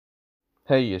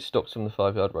Hey, you stopped from the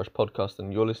 5 Yard Rush podcast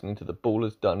and you're listening to the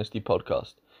Ballers Dynasty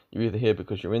podcast. You're either here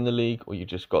because you're in the league or you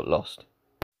just got lost.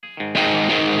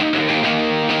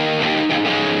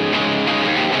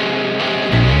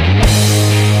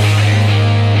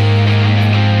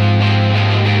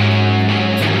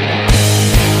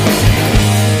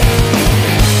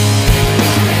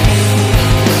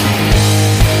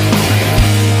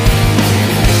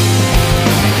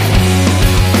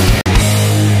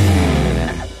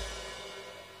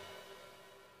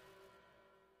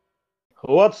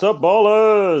 What's up,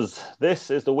 ballers?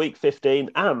 This is the Week 15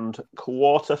 and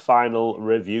quarter-final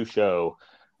review show.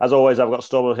 As always, I've got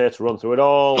Storm here to run through it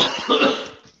all.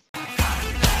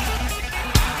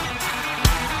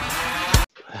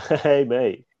 Hey,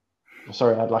 mate.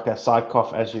 Sorry, I had like a side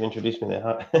cough as you introduced me there.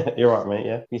 Huh? You're right, mate,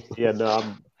 yeah? Yeah, no,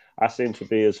 I seem to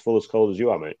be as full as cold as you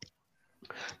are, mate.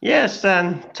 Yes,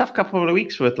 tough couple of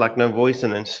weeks with like no voice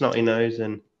and then snotty nose,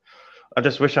 and I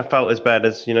just wish I felt as bad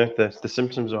as, the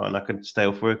symptoms are and I could stay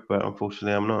off work, but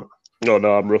unfortunately I'm not. No,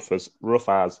 I'm rough as.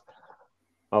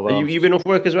 Although You've been off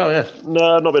work as well, yeah?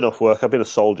 No, I've not been off work. I've been a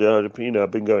soldier.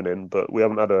 I've been going in, but we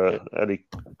haven't had any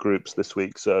groups this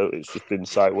week, so it's just been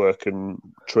site work and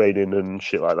training and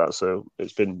shit like that. So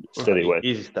it's been steady way.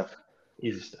 Easy stuff.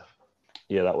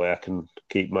 Yeah, that way I can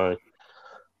keep my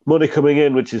money coming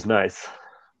in, which is nice.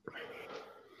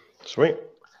 Sweet.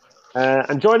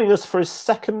 And joining us for his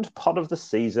second pod of the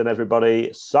season,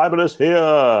 everybody, Simon is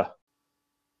here.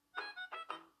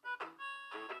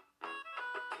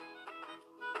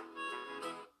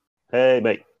 Hey,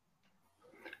 mate.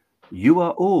 You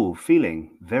are all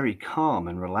feeling very calm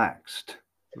and relaxed.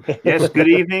 Yes, good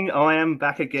evening. I am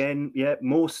back again. Yeah,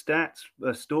 more stats,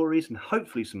 stories, and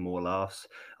hopefully some more laughs.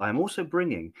 I am also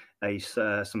bringing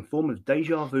some form of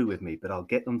deja vu with me, but I'll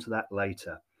get onto that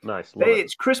later. Nice. Hey,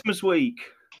 it's Christmas week.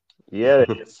 Yeah,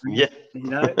 it is. Yeah.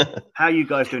 How are you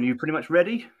guys doing? Are you pretty much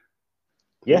ready?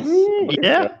 Yes.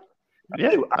 Yeah.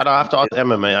 Yeah, I don't have to ask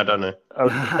Emma, mate. I don't know. I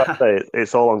was about to say,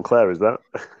 it's all on Claire, is that?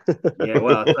 Yeah,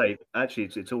 well, I'll say, actually,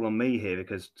 it's all on me here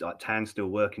because Tan's still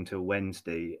working till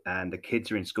Wednesday and the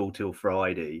kids are in school till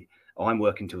Friday. I'm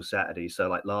working till Saturday. So,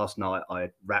 like last night, I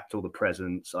wrapped all the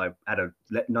presents. I had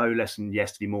no lesson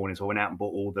yesterday morning, so I went out and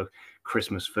bought all the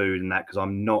Christmas food and that because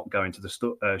I'm not going to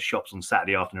the shops on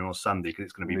Saturday afternoon or Sunday because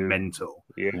it's going to be mental.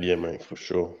 Yeah, mate, for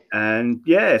sure. And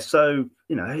yeah, so,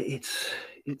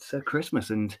 it's Christmas.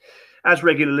 And as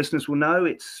regular listeners will know,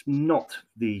 it's not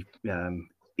the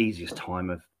easiest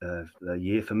time of the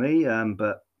year for me.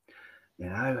 But,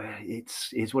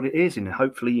 it's what it is. And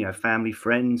hopefully, family,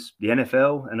 friends, the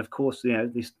NFL, and of course,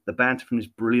 the banter from this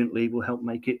brilliant league will help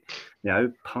make it,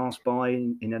 pass by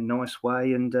in a nice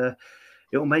way. And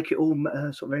it'll make it all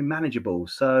sort of very manageable.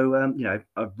 So,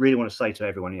 I really want to say to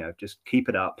everyone, just keep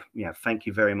it up. Thank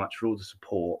you very much for all the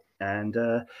support and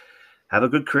have a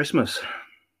good Christmas.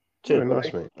 Cheers,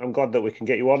 nice, mate. I'm glad that we can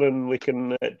get you on and we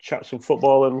can chat some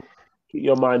football and keep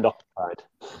your mind occupied.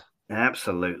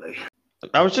 Absolutely.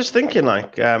 I was just thinking,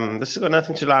 this has got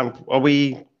nothing to like. Are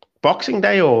we Boxing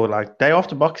Day or like day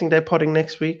after Boxing Day podding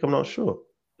next week? I'm not sure.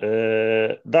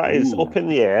 That is up in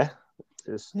the air.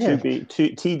 It's TBD.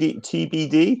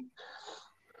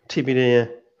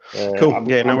 TBD, yeah. Cool. I'm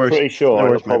worries. pretty sure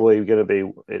No it's probably going to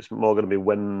be. It's more going to be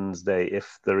Wednesday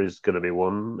if there is going to be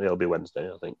one. It'll be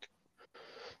Wednesday, I think.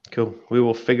 Cool. We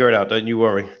will figure it out. Don't you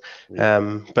worry.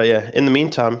 Yeah. But yeah, in the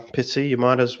meantime, Pittsy, you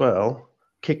might as well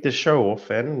kick the show off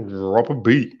and drop a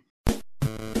beat.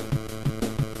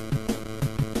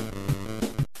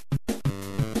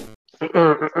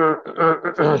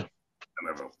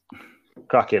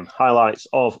 Cracking. Highlights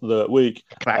of the week.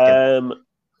 Cracking.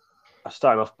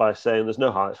 Starting off by saying there's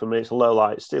no highlights for me. It's a low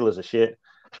light. Steelers are shit.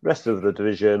 The rest of the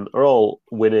division are all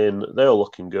winning. They're all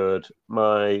looking good.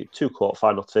 My 2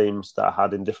 quarter-final teams that I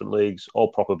had in different leagues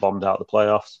all proper bombed out the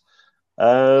playoffs.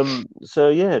 So,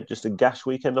 yeah, just a gash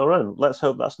weekend all around. Let's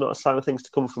hope that's not a sign of things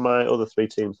to come for my other 3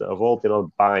 teams that have all been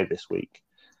on bye this week.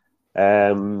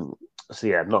 So,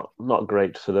 yeah, not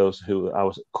great for those who I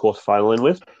was quarter-finaling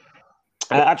with.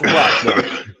 Actually,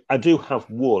 I do have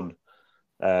one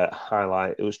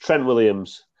highlight. It was Trent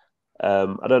Williams.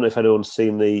 I don't know if anyone's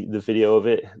seen the video of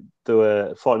it.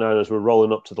 The 49ers were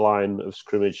rolling up to the line of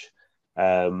scrimmage.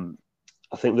 I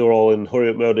think they were all in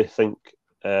hurry-up mode. I think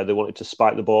they wanted to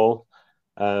spike the ball.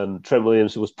 And Trent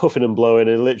Williams was puffing and blowing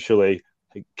and literally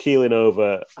keeling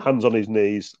over, hands on his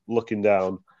knees, looking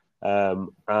down.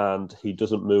 And he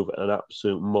doesn't move an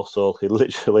absolute muscle. He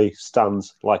literally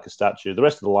stands like a statue. The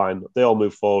rest of the line, they all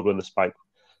move forward when they spike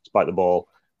the ball.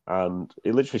 And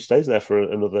he literally stays there for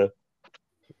another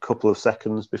couple of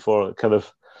seconds before kind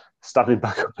of standing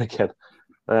back up again.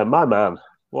 My man,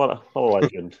 What a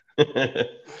legend. Could It's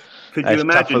you tough for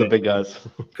imagine the it? big guys?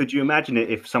 Could you imagine it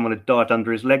if someone had dived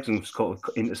under his legs and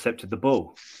intercepted the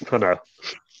ball? I know.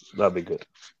 That'd be good.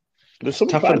 There's some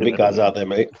Tough for the pride in big it, guys isn't out there,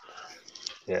 mate.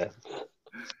 there? Yeah.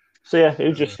 So yeah,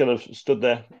 he just kind of stood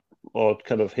there or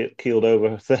kind of keeled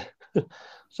over. So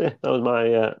yeah, that was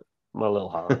my little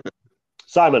highlight.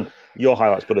 Simon, your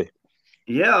highlights, buddy.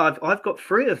 Yeah, I've got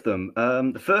 3 of them.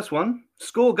 The first one,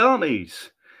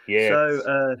 Scoregamis. Yeah.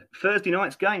 So Thursday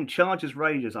night's game, Chargers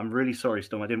Raiders. I'm really sorry,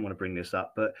 Storm. I didn't want to bring this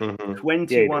up, but Mhm.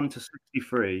 21 to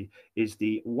 63 is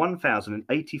the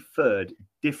 1,083rd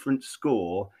different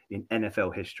score in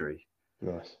NFL history,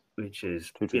 Nice. which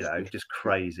is Interesting. just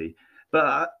crazy.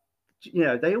 But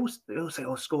they all say,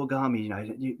 "Oh, Scoregami."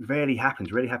 It rarely happens.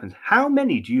 How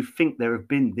many do you think there have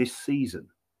been this season?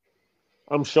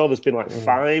 I'm sure there's been like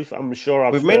 5. I'm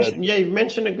sure You've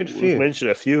mentioned a good few. We've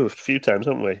mentioned a few times,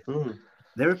 haven't we?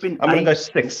 There have been. I'm going 8. to go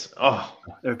 6. Oh,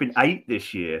 There have been 8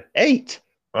 this year. 8.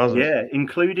 Yeah,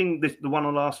 including the one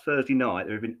on last Thursday night.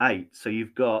 There have been 8. So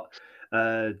you've got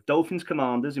Dolphins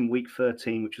Commanders in week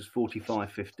 13, which was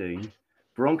 45-15.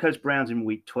 Broncos Browns in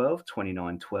week 12,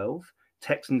 29-12.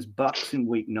 Texans Bucks in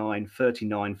week 9,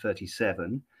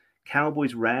 39-37.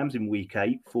 Cowboys Rams in week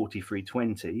 8,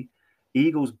 43-20.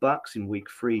 Eagles Bucks in week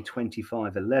 3,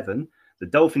 25-11. The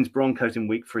Dolphins Broncos in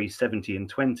week 3,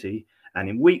 70-20. And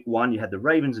in week 1, you had the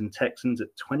Ravens and Texans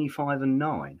at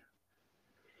 25-9.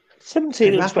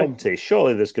 17 and 20.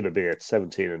 Surely there's going to be at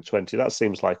 17 and 20. That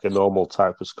seems like a normal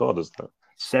type of score, doesn't it?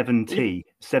 70.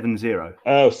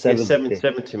 Oh, 70.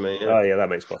 70, mate. Yeah. Oh, yeah, that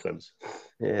makes more sense.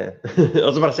 Yeah. I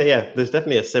was about to say, yeah, there's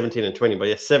definitely a 17 and 20, but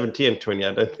yeah, 70 and 20,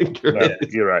 I don't think you're right.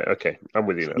 You're right. Okay, I'm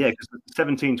with you now. Yeah, because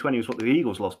 17-20 was what the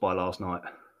Eagles lost by last night.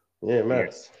 Yeah, man.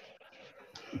 Yes.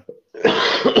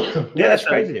 Yeah, that's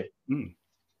crazy.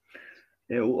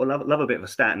 Yeah, I love a bit of a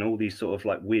stat and all these sort of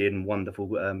like weird and wonderful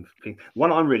things.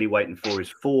 One I'm really waiting for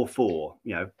is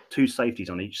 4-4. 2 safeties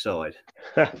on each side.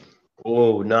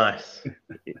 Oh, nice.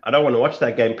 I don't want to watch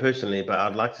that game personally, but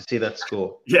I'd like to see that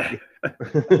score. Yeah.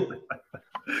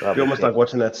 It'd be almost like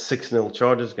watching that 6-0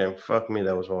 Chargers game. Fuck me,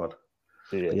 that was hard.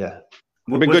 Yeah.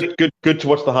 It'd be good to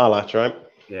watch the highlights, right?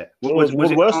 Yeah. Was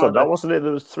it worse than that, wasn't it?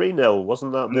 There was 3-0,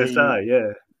 wasn't that?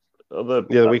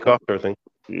 The week after, I think.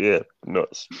 Yeah,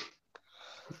 nuts.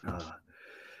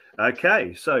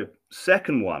 Okay, so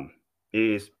second one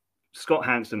is Scott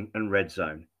Hansen and Red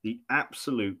Zone. The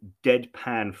absolute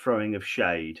deadpan throwing of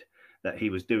shade that he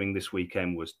was doing this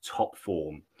weekend was top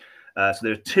form. So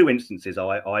there are 2 instances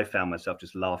I found myself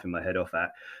just laughing my head off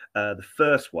at. The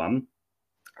first one,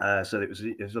 so it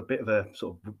was a bit of a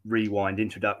sort of rewind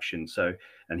introduction.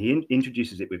 And he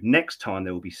introduces it with, next time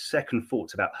there will be second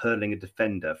thoughts about hurdling a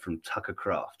defender from Tucker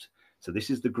Kraft. So this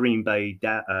is the Green Bay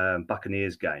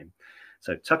Buccaneers game.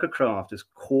 So Tucker Kraft has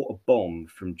caught a bomb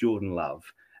from Jordan Love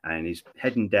and he's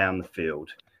heading down the field.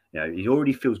 He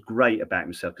already feels great about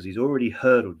himself because he's already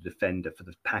hurdled the defender for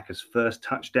the Packers' first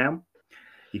touchdown.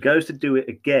 He goes to do it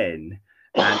again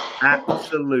and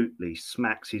absolutely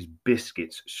smacks his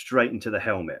biscuits straight into the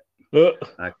helmet.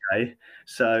 Okay,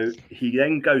 so he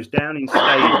then goes down in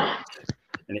stages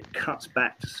and it cuts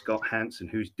back to Scott Hansen,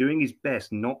 who's doing his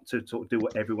best not to sort of do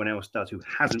what everyone else does who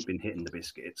hasn't been hitting the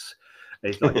biscuits.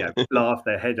 And he's like, laugh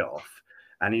their head off.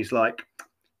 And he's like,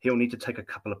 he'll need to take a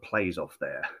couple of plays off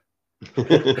there.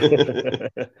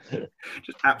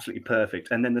 Just absolutely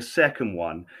perfect. And then the second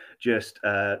one, just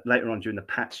later on during the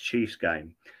Pats Chiefs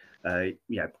game,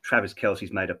 Travis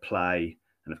Kelce's made a play,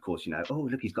 and of course, oh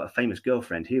look, he's got a famous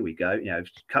girlfriend. Here we go.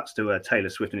 Cuts to Taylor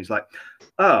Swift, and he's like,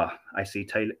 I see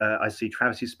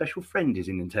Travis's special friend is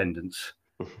in attendance,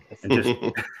 and just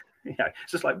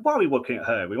it's just like, why are we looking at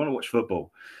her? We want to watch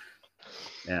football.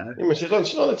 Yeah, she's on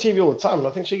the TV all the time.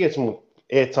 I think she gets more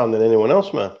airtime than anyone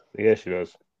else, man. Yeah, she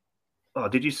does. Oh,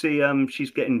 did you see?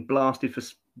 She's getting blasted for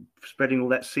spreading all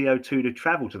that CO2 to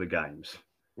travel to the games.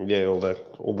 Yeah, all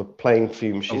the plane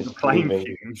fumes. All the plane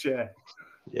fumes. Yeah.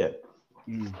 Yeah.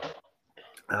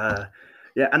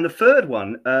 And the third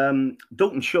one,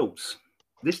 Dalton Schultz.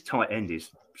 This tight end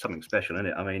is something special, isn't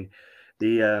it? I mean,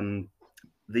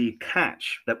 the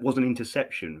catch that was an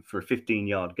interception for a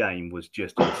 15-yard game was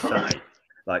just insane.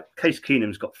 Like Case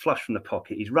Keenum's got flushed from the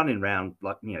pocket. He's running around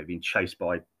like being chased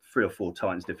by 3 or 4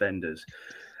 Titans defenders.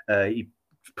 He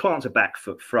plants a back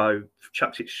foot throw,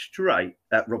 chucks it straight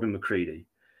at Robin McCready,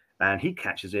 and he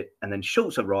catches it. And then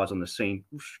Schultz arrives on the scene,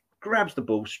 grabs the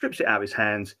ball, strips it out of his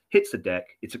hands, hits the deck.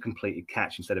 It's a completed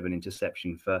catch instead of an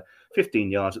interception for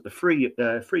 15 yards at the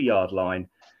 3-yard line.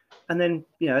 And then,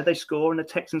 they score and the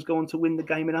Texans go on to win the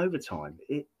game in overtime.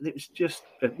 It was just,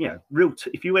 real.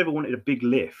 If you ever wanted a big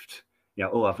lift,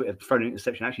 I've thrown an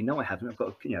interception. Actually, no, I haven't. I've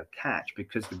got a catch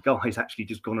because the guy's actually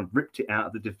just gone and ripped it out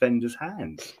of the defender's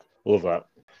hands. Love that.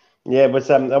 Yeah, but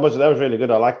that was really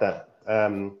good. I like that.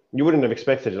 You wouldn't have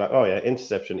expected, like, oh yeah,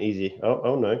 interception, easy.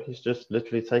 Oh no, he's just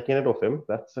literally taking it off him.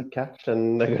 That's a catch,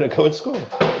 and they're going to go and score.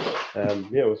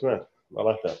 Yeah, it was mad. I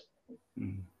like that.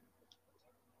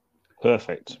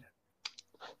 Perfect.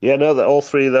 Yeah, no, that all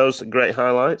three of those great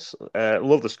highlights.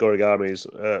 Love the scoring armies.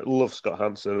 Love Scott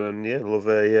Hansen, and yeah, love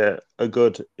a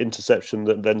good interception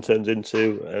that then turns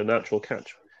into an actual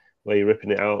catch where you're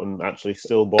ripping it out and actually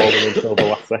still balling until the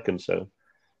last second. So,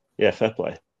 yeah, fair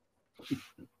play.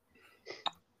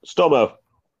 Stormo,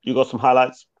 you got some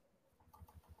highlights?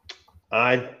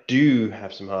 I do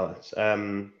have some highlights.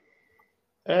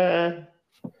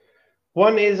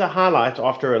 One is a highlight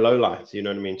after a low light, you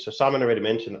know what I mean? So Simon already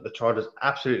mentioned that the Chargers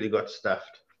absolutely got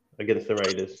stuffed against the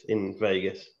Raiders in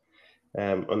Vegas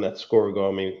on that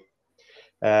scorigami.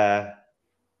 That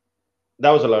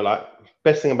was a low light.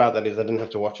 Best thing about that is I didn't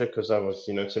have to watch it because I was,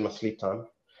 it's in my sleep time.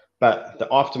 But the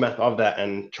aftermath of that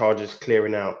and Chargers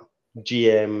clearing out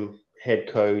GM,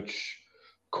 head coach,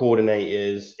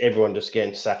 coordinators, everyone just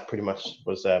getting sacked pretty much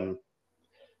was a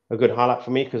good highlight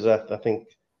for me because I think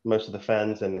most of the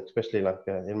fans, and especially like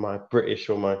in my British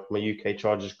or my UK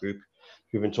Chargers group,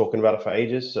 we've been talking about it for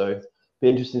ages. So be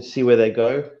interesting to see where they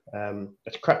go.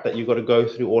 It's crap that you've got to go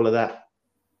through all of that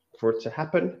for it to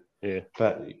happen. Yeah.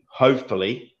 But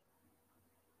hopefully,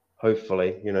 I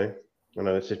know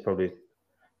this is probably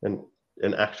an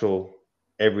actual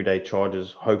everyday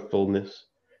Chargers hopefulness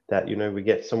that, we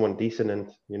get someone decent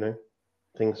and,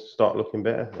 things start looking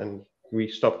better and we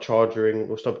stop charging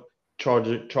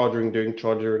doing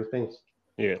charging things.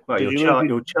 Yeah. Well,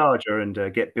 you'll Charger and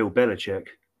get Bill Belichick.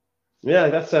 Yeah,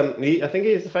 that's I think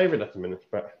he is the favorite at the minute.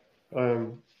 But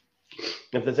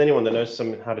if there's anyone that knows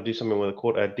how to do something with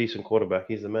a decent quarterback,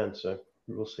 he's the man. So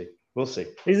we'll see.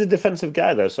 He's a defensive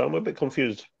guy though, so I'm a bit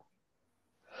confused.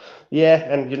 Yeah,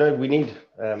 and we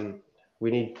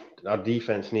need our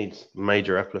defense needs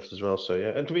major uplift as well. So yeah,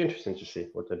 it'll be interesting to see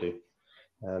what they do.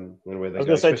 And where they I was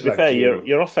going to say, to be fair,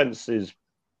 your offense is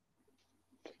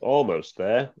almost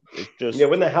there. It's just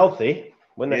when they're healthy,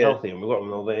 and we've got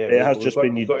them all there. It has just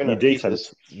been your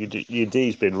defense. Your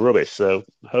D's been rubbish, so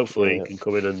hopefully he can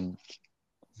come in and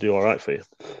do all right for you.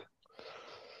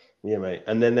 Yeah, mate.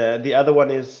 And then the other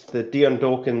one is the Deion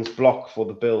Dawkins block for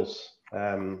the Bills,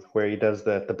 where he does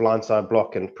the blindside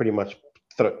block and pretty much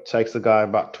takes the guy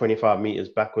about 25 meters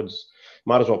backwards.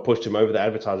 Might as well pushed him over the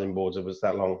advertising boards. It was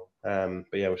that long. But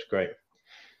yeah, it was great.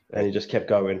 And he just kept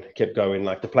going.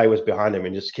 Like the play was behind him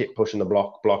and just kept pushing the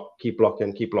block, keep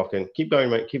blocking, keep going,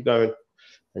 mate, keep going.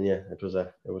 And yeah, it was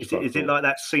Is it like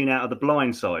that scene out of The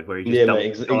Blind Side where he just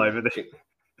dumped the guy over the...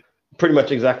 Pretty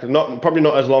much exactly. Probably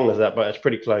not as long as that, but it's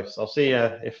pretty close. I'll see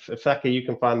if Saki, you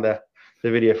can find the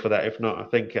video for that. If not, I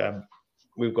think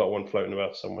we've got one floating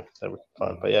about somewhere that we can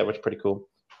find. But yeah, it was pretty cool.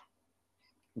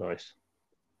 Nice.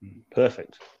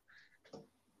 Perfect.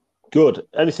 Good.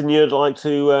 Anything you'd like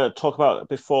to talk about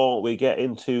before we get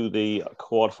into the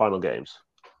quarterfinal games?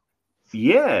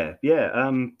 Yeah.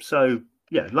 So,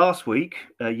 last week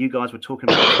you guys were talking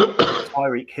about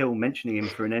Tyreek Hill, mentioning him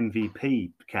for an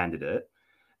MVP candidate.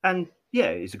 And,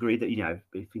 it's agreed that, I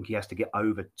think he has to get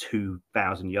over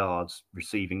 2,000 yards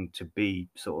receiving to be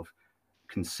sort of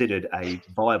considered a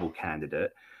viable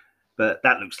candidate. But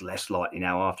that looks less likely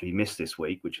now after he missed this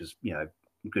week, which is,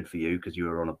 good for you because you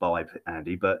were on a bye,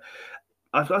 Andy. But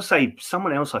I've got to say,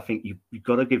 someone else I think you've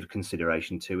got to give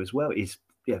consideration to as well is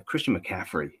Christian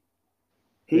McCaffrey.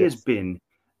 He has been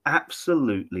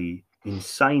absolutely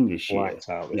insane this year.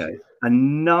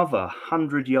 Another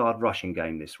 100-yard rushing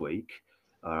game this week.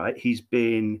 All right, he's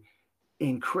been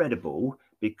incredible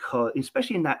because,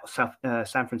 especially in that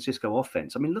San Francisco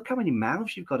offense. I mean, look how many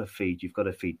mouths you've got to feed. You've got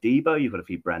to feed Debo. You've got to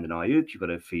feed Brandon Ayuk. You've got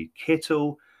to feed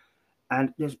Kittle.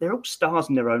 And they're all stars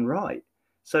in their own right.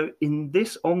 So in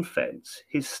this offense,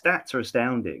 his stats are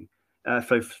astounding.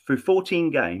 Through 14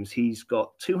 games, he's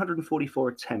got 244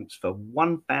 attempts for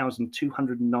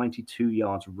 1,292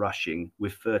 yards rushing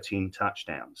with 13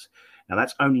 touchdowns. Now,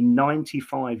 that's only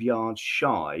 95 yards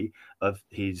shy of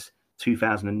his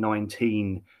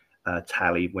 2019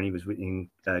 tally when he was in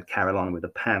Carolina with the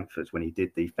Panthers when he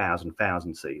did the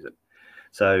 1,000 season.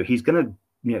 So he's going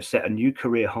to set a new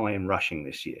career high in rushing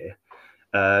this year.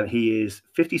 He is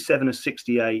 57 of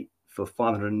 68 for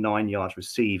 509 yards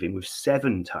receiving with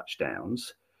 7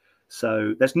 touchdowns.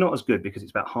 So that's not as good because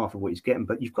it's about half of what he's getting,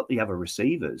 but you've got the other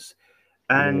receivers.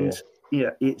 And he's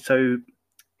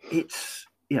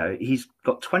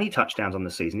got 20 touchdowns on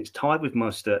the season. It's tied with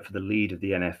Mostert for the lead of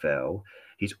the NFL.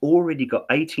 He's already got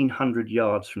 1,800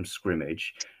 yards from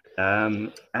scrimmage,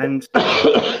 And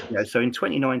so in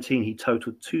 2019, he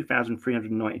totaled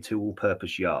 2,392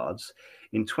 all-purpose yards.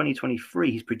 In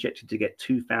 2023, he's projected to get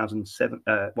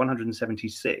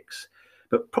 176,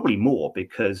 but probably more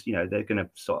because, they're going to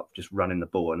sort of just running the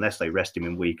ball unless they rest him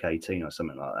in week 18 or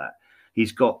something like that.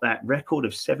 He's got that record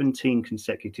of 17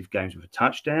 consecutive games with a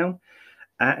touchdown.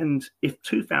 And if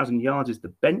 2,000 yards is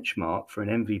the benchmark for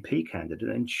an MVP candidate,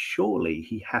 then surely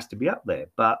he has to be up there.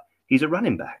 But he's a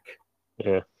running back.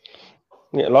 Yeah.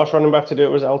 Last running back to do it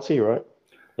was LT, right?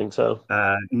 I think so.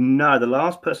 No, the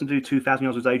last person to do 2,000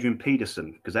 yards was Adrian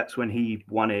Peterson, because that's when he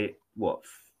won it,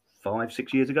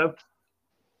 5-6 years ago?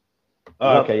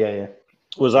 Oh, okay, yeah.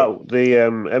 Was that the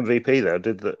MVP there?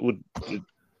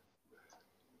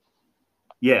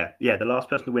 Yeah. The last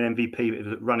person to win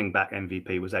MVP, running back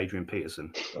MVP, was Adrian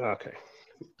Peterson. Okay.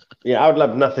 Yeah, I would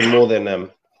love nothing more than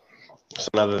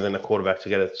something other than a quarterback to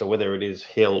get it. So whether it is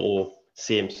Hill or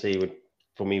CMC would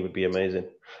be amazing.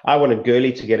 I wanted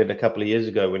Gurley to get it a couple of years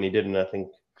ago when he didn't. I can't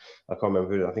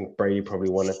remember who. I think Brady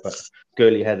probably won it, but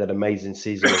Gurley had that amazing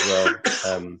season as well,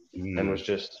 and was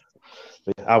just.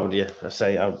 I would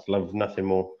love nothing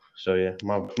more. So yeah,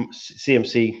 my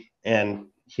CMC and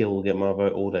Hill will get my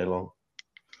vote all day long.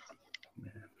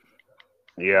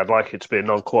 Yeah, I'd like it to be a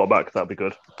non-quarterback. That'd be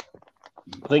good.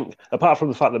 I think, apart from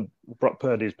the fact that Brock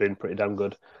Purdy's been pretty damn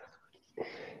good.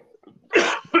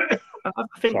 I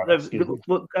think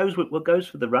what goes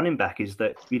for the running back is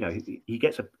that he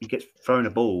gets thrown a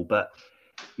ball, but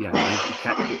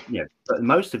but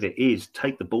most of it is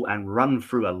take the ball and run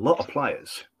through a lot of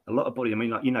players, a lot of body. I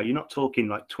mean, you're not talking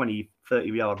like 20,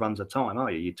 30-yard runs a time, are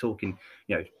you? You're talking,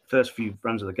 first few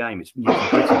runs of the game, it's 1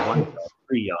 yard,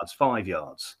 3 yards, 5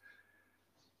 yards.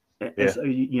 Yeah. So,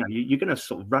 you're going to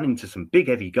sort of run into some big,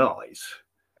 heavy guys,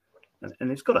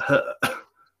 and it's got to hurt.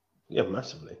 Yeah,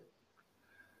 massively.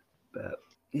 But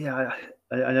yeah,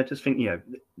 I just think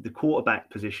the quarterback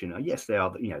position. Yes, they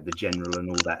are the general and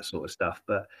all that sort of stuff,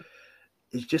 but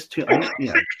it's just too. Like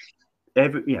you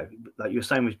were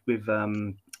saying with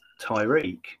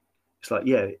Tyreek, it's like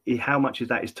how much is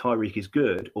that is Tyreek is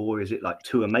good, or is it like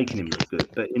Tua making him look good?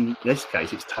 But in this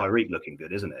case, it's Tyreek looking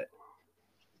good, isn't it?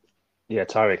 Yeah,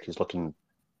 Tyreek is looking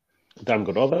damn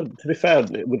good. Although to be fair,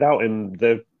 without him,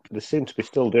 they seem to be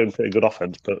still doing pretty good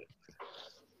offense, but.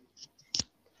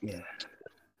 Yeah.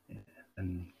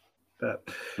 But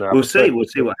we'll see. We'll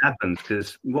see what happens,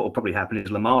 because what will probably happen is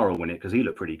Lamar will win it because he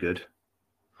looked pretty good.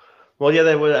 Well, yeah,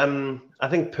 they were. I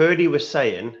think Purdy was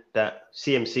saying that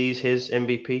CMC is his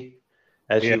MVP,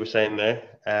 as you were saying there.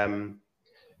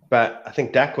 But I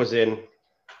think Dak was in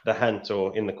the hunt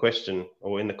or in the question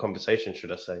or in the conversation,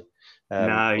 should I say?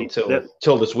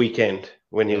 Until this weekend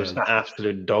when he was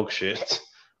absolute dog shit.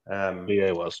 Yeah,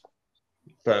 it was.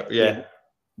 But yeah.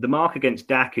 The mark against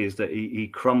Dak is that he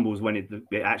crumbles when it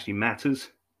actually matters.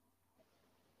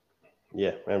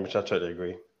 Yeah, which I totally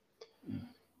agree.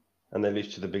 And they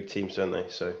lose to the big teams, don't they?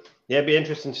 So yeah, it'd be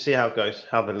interesting to see how it goes,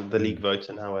 how the league votes,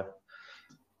 and how.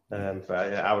 But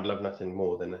yeah, I would love nothing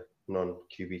more than a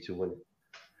non-QB to win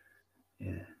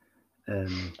it. Yeah.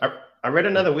 I read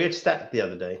another weird stat the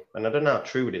other day, and I don't know how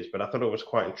true it is, but I thought it was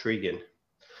quite intriguing.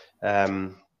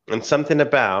 And something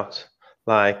about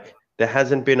like. There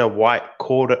hasn't been a white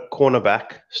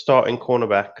starting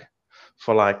cornerback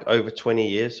for like over 20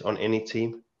 years on any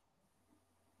team.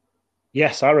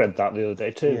 Yes, I read that the other day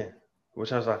too. Yeah,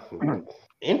 which I was like,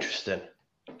 interesting.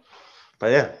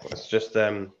 But yeah, it's just,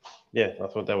 I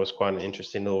thought that was quite an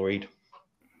interesting little read.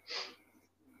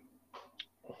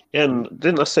 Yeah, and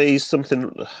didn't I say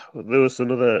something? There was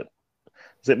another,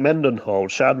 is it Mendenhall?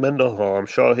 Shad Mendenhall, I'm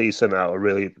sure he sent out a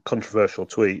really controversial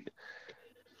tweet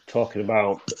talking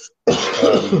about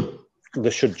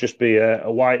there should just be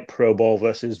a white Pro Bowl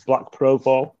versus black Pro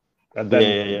Bowl. And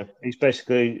then he's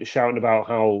basically shouting about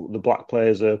how the black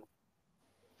players are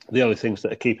the only things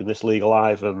that are keeping this league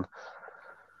alive. And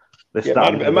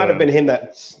it might have been him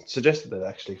that suggested that,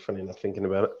 actually, funny enough, thinking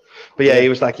about it. But yeah, he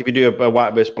was like, if you do a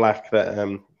white versus black,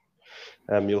 that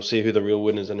you'll see who the real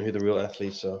winners and who the real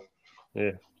athletes are.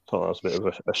 Yeah, I thought that was a bit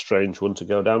of a strange one to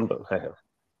go down, but hey.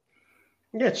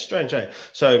 Yeah, it's strange, eh?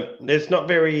 So there's not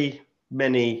very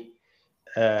many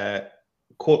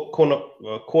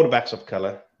quarterbacks of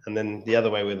color, and then the other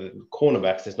way with the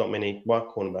cornerbacks, there's not many white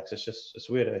cornerbacks. It's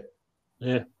weird, eh?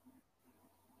 Yeah.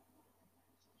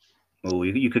 Well,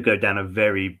 you could go down a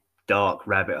very dark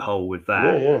rabbit hole with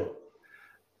that. Yeah.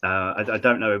 I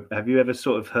don't know. Have you ever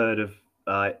sort of heard of?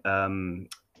 I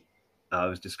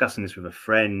was discussing this with a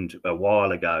friend a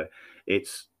while ago.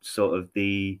 It's sort of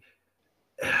the.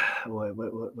 What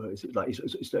is it like?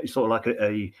 It's sort of like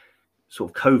a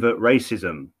sort of covert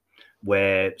racism,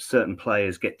 where certain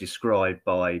players get described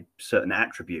by certain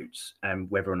attributes, and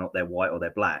whether or not they're white or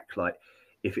they're black. Like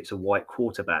if it's a white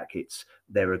quarterback,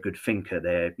 they're a good thinker,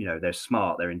 they're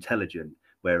smart, they're intelligent.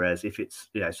 Whereas if it's,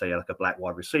 say like a black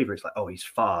wide receiver, it's like, oh, he's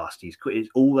fast, he's quick. It's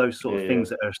all those sort of things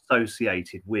that are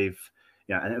associated with,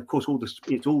 and of course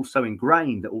it's all so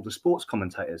ingrained that all the sports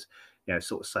commentators,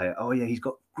 sort of say, oh yeah, he's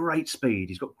got great speed,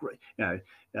 he's got great,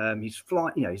 he's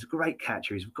flying, he's a great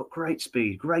catcher, he's got great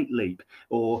speed, great leap,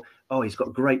 or oh, he's got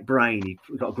a great brain,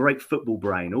 he's got a great football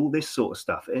brain, all this sort of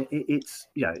stuff. It's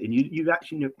and you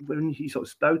actually, when you sort of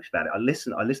spoke about it, I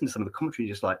listened to some of the commentary,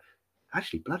 just like,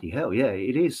 actually, bloody hell, yeah,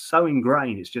 it is so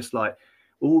ingrained. It's just like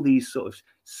all these sort of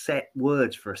set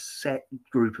words for a set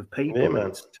group of people. Yeah,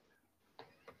 man.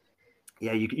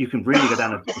 You can really go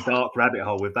down a dark rabbit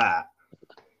hole with that.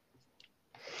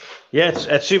 Yeah,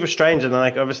 it's super strange, and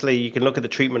like obviously you can look at the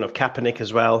treatment of Kaepernick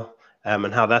as well,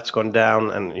 and how that's gone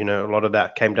down, and a lot of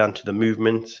that came down to the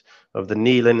movement of the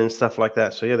kneeling and stuff like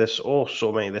that. So yeah, there's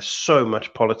so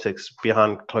much politics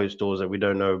behind closed doors that we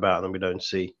don't know about and we don't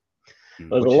see.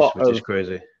 There's which is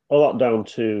crazy. A lot down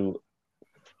to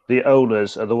the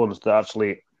owners are the ones that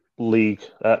actually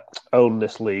own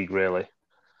this league, really.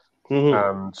 Mm-hmm.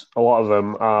 And a lot of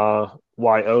them are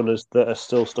white owners that are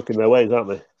still stuck in their ways, aren't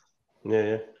they?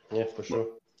 Yeah, for sure.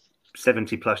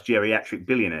 70+ geriatric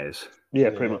billionaires. Yeah,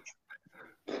 pretty much.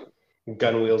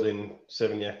 Gun wielding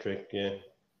geriatric,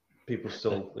 people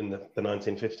still in the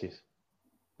 1950s.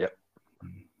 Yep.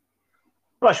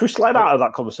 Right, should we slide out of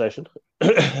that conversation?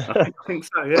 I think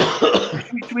so, yeah.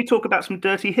 Should we talk about some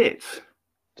dirty hits?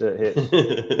 Dirty hits.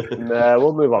 No,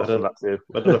 we'll move on from that too.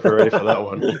 I don't know if we're ready for that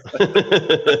one.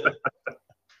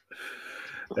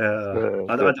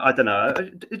 I don't know.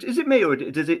 Is it me, or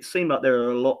does it seem like there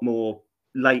are a lot more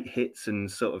late hits and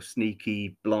sort of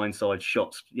sneaky blindside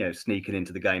shots, sneaking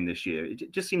into the game this year?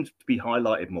 It just seems to be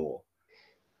highlighted more.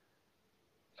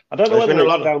 I don't know whether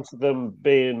it's down to them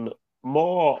being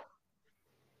more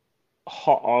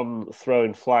hot on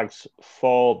throwing flags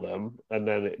for them and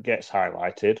then it gets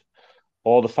highlighted,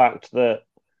 or the fact that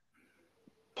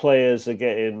players are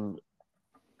getting,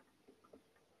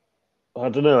 I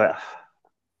don't know.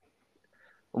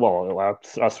 Well,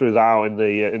 I threw that out in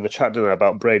the chat, didn't I,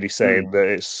 about Brady saying that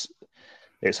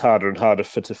it's harder and harder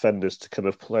for defenders to kind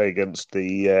of play against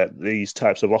these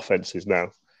types of offenses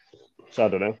now. So I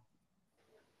don't know.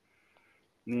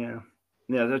 Yeah.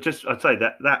 I'd say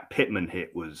that Pittman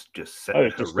hit was just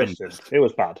horrendous. It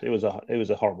was bad. It was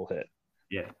a horrible hit.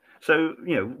 Yeah. So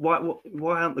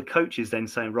why aren't the coaches then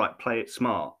saying, right, play it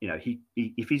smart?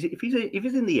 If he's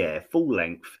in the air full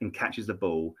length and catches the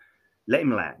ball, let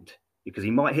him land, because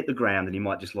he might hit the ground and he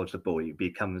might just lodge the ball. It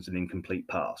becomes an incomplete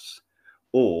pass.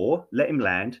 Or let him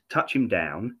land, touch him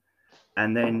down,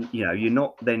 and then you're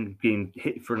not then being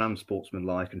hit for an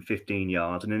unsportsmanlike and 15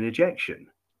 yards and an ejection.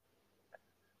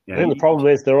 I think the problem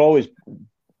is they're always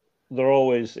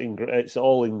it's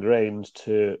all ingrained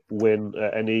to win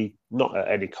not at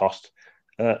any cost,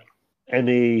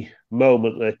 any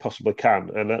moment they possibly can.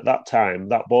 And at that time,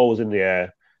 that ball was in the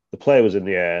air, the player was in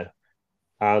the air,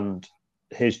 and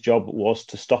his job was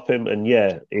to stop him. And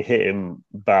yeah, he hit him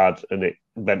bad, and it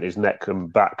bent his neck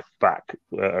and back at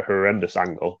a horrendous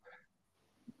angle.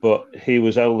 But he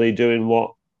was only doing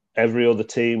what every other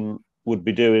team would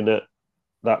be doing at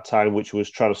that time, which was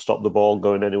trying to stop the ball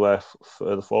going anywhere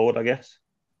further forward, I guess.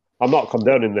 I'm not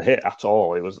condoning the hit at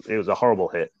all. It was a horrible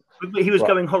hit. But he was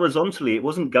going horizontally. It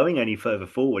wasn't going any further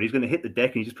forward. He's going to hit the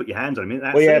deck and you just put your hands on him.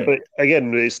 That's it. But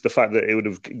again, it's the fact that it would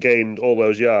have gained all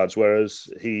those yards, whereas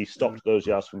he stopped those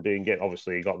yards from being gained.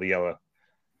 Obviously, he got the yellow,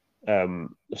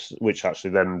 which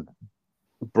actually then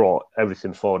brought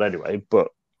everything forward anyway. But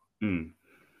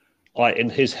like in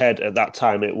his head at that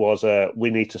time, it was we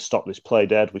need to stop this play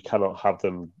dead. We cannot have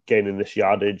them gaining this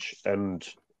yardage. And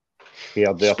he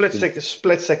had the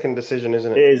split second decision,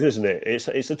 isn't it? It is, isn't it?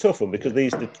 It's a tough one because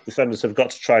these defenders have got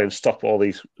to try and stop all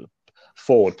these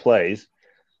forward plays.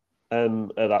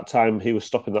 And at that time, he was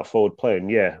stopping that forward play.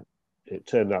 And yeah, it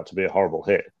turned out to be a horrible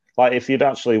hit. Like if you'd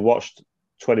actually watched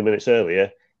 20 minutes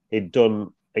earlier, he'd done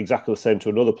exactly the same to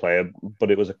another player,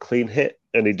 but it was a clean hit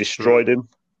and he destroyed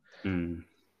him.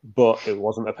 But it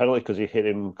wasn't a penalty because he hit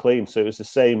him clean. So it was the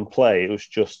same play. It was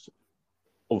just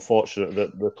unfortunate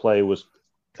that the play was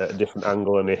at a different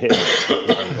angle and he hit him at a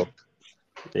different angle.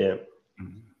 Yeah.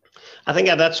 I think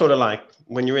at that sort of like,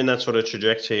 when you're in that sort of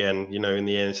trajectory and, in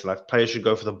the end, it's like players should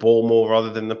go for the ball more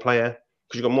rather than the player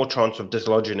because you've got more chance of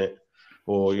dislodging it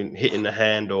or hitting the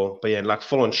hand but like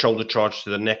full on shoulder charge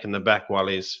to the neck and the back while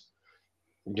he's,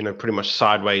 pretty much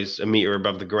sideways a meter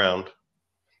above the ground.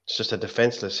 It's just a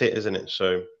defenseless hit, isn't it?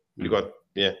 So you got,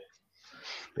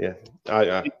 Yeah,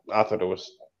 I thought it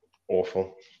was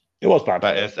awful. It was bad.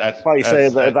 But it's Like you say,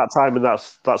 at that time in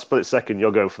that split second,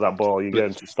 you're going for that ball. You're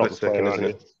going to stop the player, aren't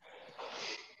you?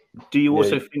 Do you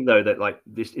also think though that like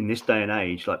this in this day and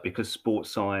age, like because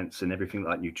sports science and everything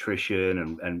like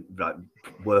nutrition and like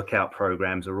workout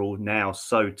programs are all now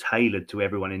so tailored to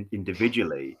everyone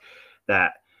individually,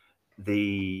 that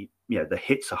the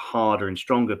hits are harder and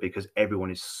stronger because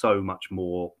everyone is so much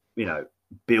more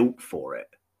built for it.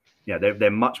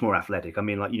 They're much more athletic. I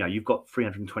mean, like you've got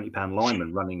 320-pound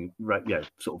linemen running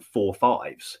sort of 4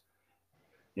 5s,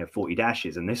 40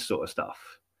 dashes and this sort of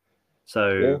stuff.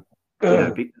 So.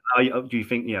 Do you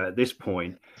think at this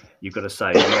point you've got to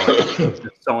say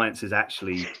the science has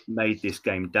actually made this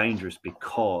game dangerous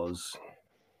because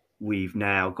we've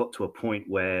now got to a point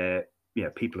where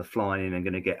people are flying in and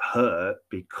going to get hurt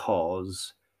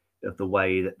because of the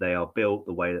way that they are built,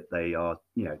 the way that they are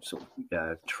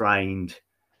trained,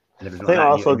 and everything. I think that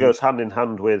also goes hand in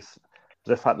hand with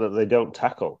the fact that they don't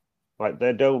tackle. Like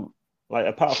they don't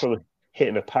apart from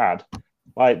hitting a pad,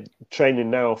 like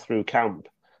training now through camp.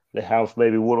 They have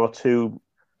maybe 1 or 2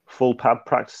 full pad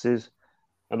practices,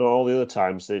 and all the other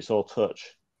times it's all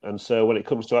touch. And so when it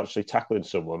comes to actually tackling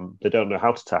someone, they don't know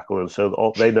how to tackle, and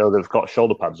so they know they've got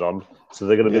shoulder pads on, so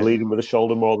they're going to be leading with the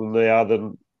shoulder more than they are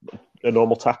than a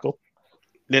normal tackle.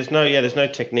 There's no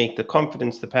technique. The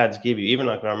confidence the pads give you, even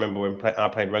like I remember when I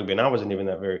played rugby, and I wasn't even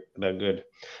that good.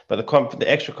 But the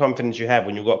extra confidence you have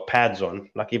when you've got pads on,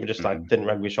 like even just like thin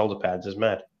rugby shoulder pads, is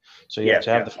mad. So you have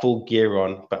to have the full gear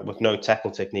on, but with no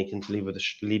tackle technique and to lead with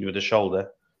the shoulder,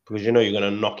 because you're going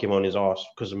to knock him on his arse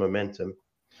because of momentum.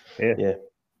 Yeah.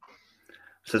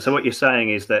 So what you're saying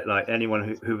is that like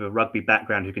anyone who have a rugby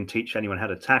background who can teach anyone how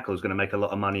to tackle is going to make a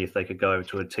lot of money if they could go over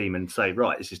to a team and say,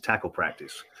 right, this is tackle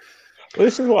practice. Well,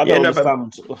 this is what I don't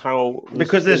understand how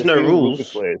because there's no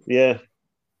rules. Yeah.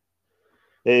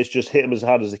 It's just hit them as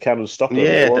hard as they can and stop them.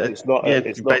 It's not.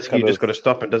 It's basically you just got to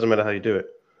stop it. Doesn't matter how you do it.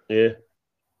 Yeah.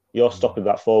 You're stopping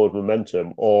that forward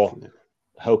momentum or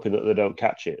hoping that they don't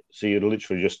catch it. So you're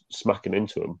literally just smacking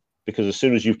into them, because as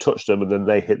soon as you've touched them and then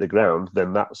they hit the ground,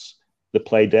 then that's the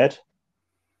play dead.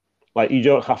 Like you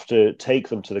don't have to take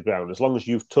them to the ground. As long as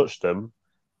you've touched them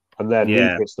and their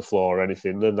knee hits the floor or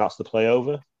anything, then that's the play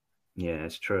over. Yeah,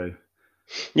 it's true.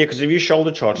 Yeah, because if you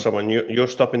shoulder charge someone, you're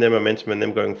stopping their momentum and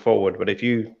them going forward. But if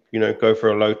you go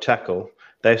for a low tackle,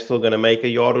 they're still going to make a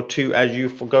yard or 2 as you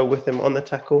go with them on the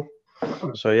tackle.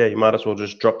 So yeah, you might as well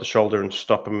just drop the shoulder and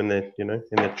stop them in their in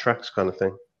their tracks, kind of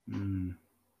thing.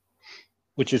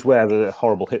 Which is where the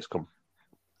horrible hits come.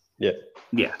 Yeah.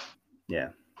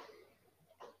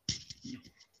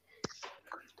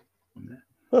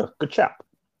 Oh, good chap.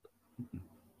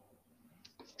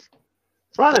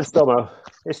 Right then, Stormo,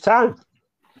 it's time.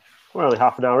 We're only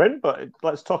half an hour in, but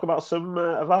let's talk about some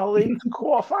of our league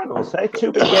quarterfinals. Hey,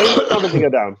 2 big games. How did they go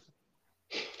down?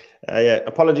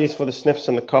 Apologies for the sniffs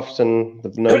and the coughs and the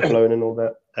nose blowing and all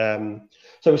that.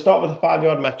 So we start with a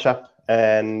 5-yard matchup,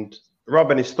 and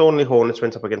Rob and his Thornley Hornets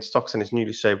went up against Stocks and his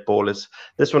newly saved Ballers.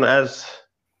 This one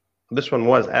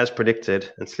was as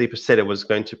predicted, and Sleeper said it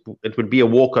would be a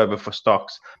walkover for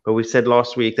Stocks, but we said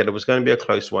last week that it was going to be a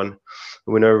close one.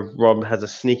 We know Rob has a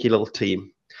sneaky little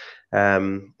team,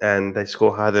 and they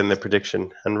score higher than their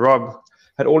prediction. And Rob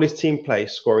had all his team play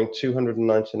scoring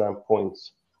 299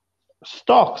 points.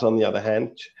 Stocks, on the other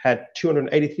hand, had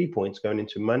 283 points going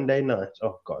into Monday night.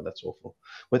 Oh, God, that's awful.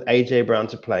 With A.J. Brown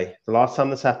to play. The last time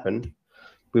this happened,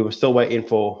 we were still waiting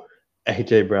for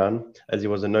A.J. Brown, as he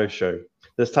was a no-show.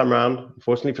 This time around,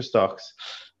 unfortunately for Stocks,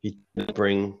 he didn't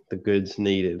bring the goods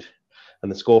needed.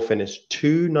 And the score finished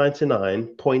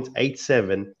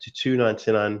 299.87 to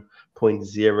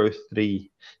 299.03,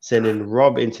 sending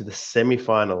Rob into the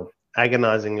semi-final.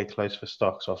 Agonizingly close for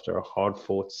Stocks after a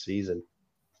hard-fought season.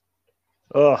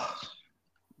 Oh,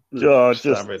 just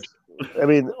savage. I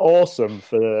mean, awesome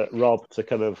for Rob to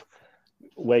kind of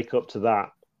wake up to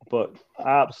that, but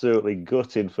absolutely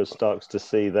gutting for Stocks to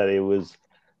see that it was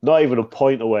not even a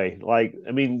point away. Like,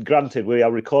 I mean, granted, we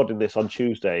are recording this on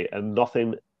Tuesday and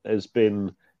nothing has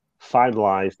been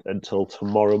finalized until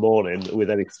tomorrow morning with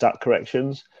any stat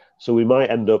corrections. So we might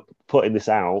end up putting this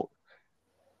out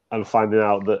and finding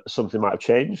out that something might have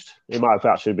changed. It might have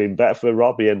actually been better for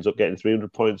Rob. He ends up getting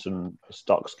 300 points and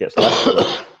Stocks gets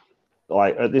less.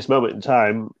 Like, at this moment in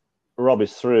time, Rob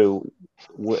is through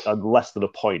with less than a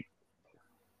point.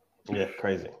 Yeah,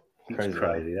 crazy. That's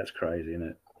crazy, isn't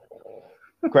it?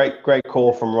 Great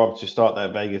call from Rob to start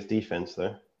that Vegas defense,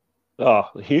 though. Oh,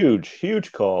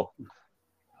 huge call.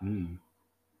 But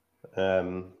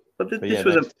this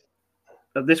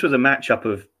was a matchup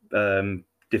of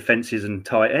defenses and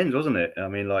tight ends, wasn't it? I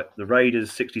mean, like the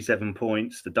Raiders 67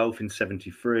 points, the Dolphins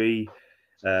 73,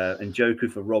 and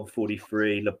Njoku for Rob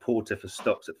 43, Laporta for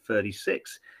Stocks at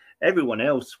 36. Everyone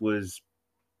else was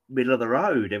middle of the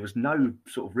road. There was no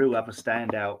sort of real other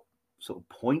standout sort of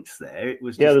points there. It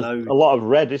was just there's a lot of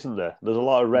red, isn't there? There's a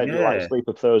lot of red. Yeah. Like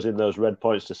Sleeper throws in those red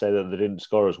points to say that they didn't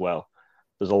score as well.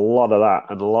 There's a lot of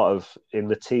that, and a lot of in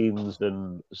the teens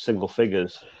and single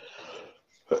figures.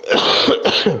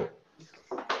 I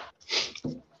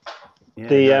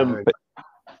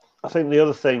think the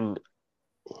other thing.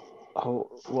 Oh,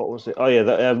 what was it? Oh yeah,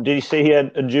 did you see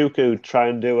Njoku try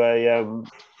and do a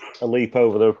leap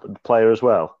over the player as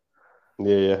well?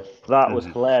 Yeah. That was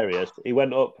hilarious. He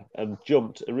went up and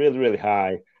jumped really, really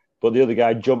high, but the other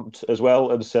guy jumped as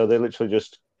well, and so they literally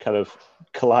just kind of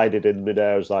collided in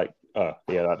midair. It was like, oh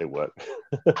yeah, that didn't work.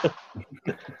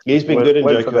 He's been good in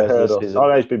Njoku this season.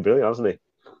 Oh, he's been brilliant, hasn't he?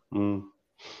 Mm.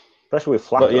 Especially with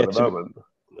Flacco at the moment.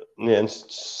 Yeah, and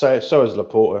so has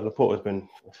Laporta. Laporta's been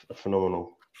a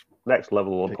phenomenal. Next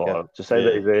level Laporta. To say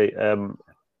that he's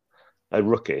a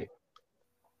rookie,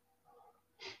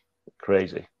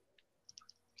 crazy.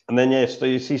 And then so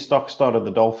you see Stock started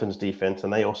the Dolphins defense,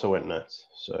 and they also went nuts.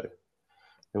 So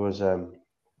it was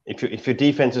if your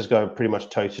defense is going pretty much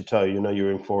toe to toe, you know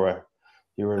you're in for a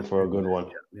good one.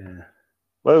 Yeah.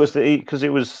 Well, it was because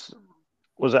it was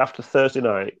after Thursday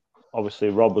night. Obviously,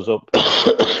 Rob was up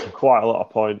quite a lot of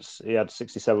points. He had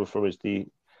 67 from his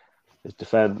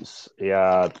defense. He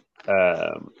had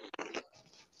a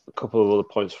couple of other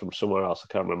points from somewhere else.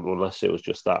 I can't remember, unless it was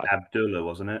just that. Abdullah,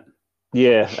 wasn't it?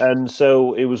 Yeah, and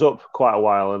so it was up quite a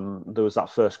while, and there was that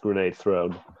first grenade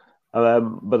thrown.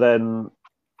 But then,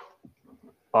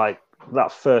 like,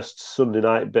 that first Sunday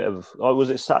night bit of... Or was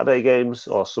it Saturday games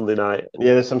or Sunday night?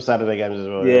 Yeah, there's some Saturday games as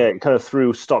well. Yeah, it kind of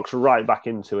threw Stocks right back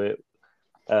into it.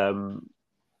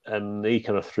 And he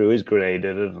kind of threw his grenade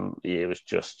in, and it was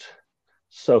just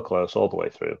so close all the way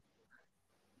through.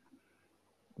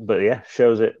 But yeah,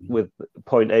 shows it with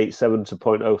 0.87 to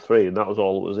 0.03, and that was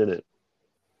all that was in it.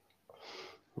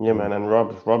 Yeah, man, and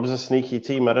Rob's a sneaky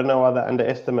team. I don't know why they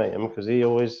underestimate him, because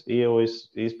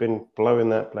he's been blowing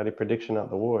that bloody prediction out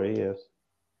the water. He is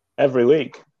every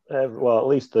week. Well, at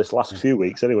least this last few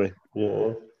weeks, anyway.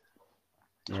 Yeah.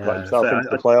 Got himself into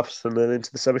the playoffs and then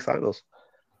into the semi-finals.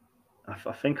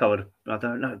 I think I would. I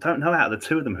don't know out of the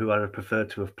two of them who I would prefer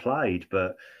to have played,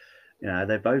 but you know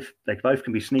they both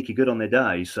can be sneaky good on their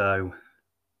day. So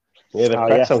yeah, they've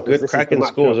cracked some good cracking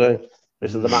scores.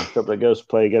 This is the matchup that goes to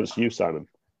play against you, Simon.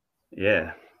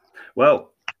 Yeah.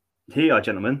 Well, here,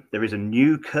 gentlemen, there is a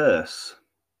new curse.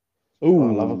 Ooh,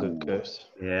 I love a good curse.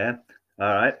 Yeah.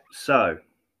 All right. So,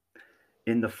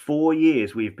 in the 4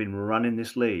 years we've been running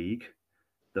this league,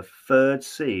 the third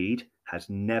seed has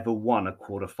never won a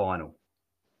quarterfinal.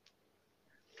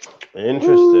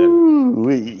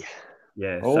 Interesting.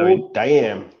 Yeah.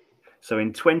 Damn. So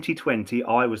in 2020,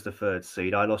 I was the third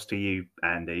seed. I lost to you,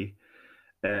 Andy.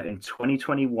 In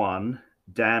 2021,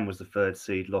 Dan was the third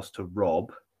seed, lost to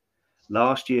Rob.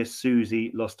 Last year,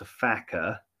 Susie lost to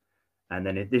Thacker. And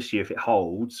then this year, if it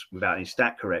holds, without any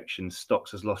stat corrections,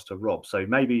 Stocks has lost to Rob. So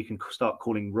maybe you can start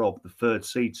calling Rob the third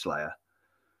seed slayer.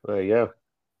 There you go.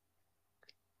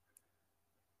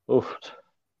 Oof.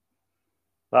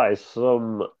 That is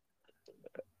some...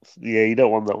 Yeah, you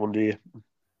don't want that one, do you?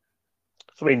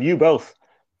 I mean, you both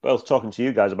talking to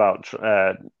you guys about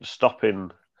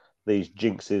stopping these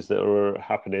jinxes that are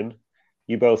happening.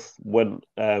 You both went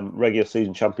regular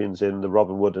season champions in the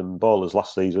Robin Hood and Ballers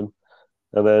last season,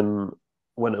 and then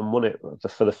went and won it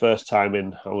for the first time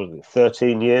in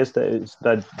 13 years.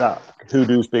 That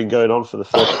hoodoo's been going on for the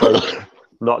first place,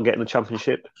 not getting the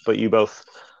championship. But you both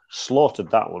slaughtered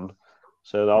that one.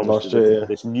 So obviously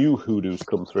this new hoodoo's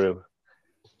come through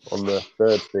on the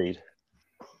third seed.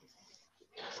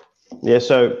 Yeah,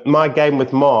 so my game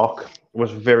with Mark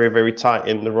was very, very tight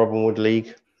in the Robin Hood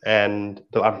League. And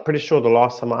I'm pretty sure the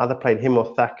last time I either played him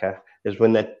or Thacker is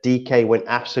when that DK went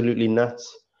absolutely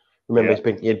nuts. Remember,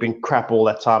 he had been crap all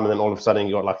that time, and then all of a sudden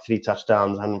he got like 3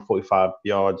 touchdowns, 145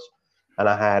 yards. And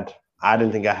I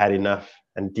didn't think I had enough,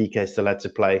 and DK still had to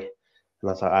play. And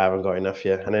I was like, I haven't got enough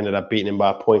yet. And I ended up beating him by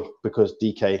a point because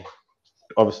DK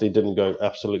obviously didn't go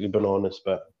absolutely bananas.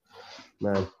 But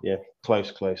man, yeah,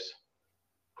 close.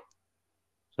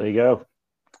 There you go,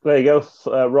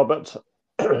 Robert.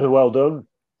 Well done.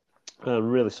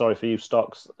 I'm really sorry for you,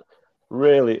 Stocks.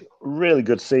 Really, really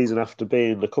good season after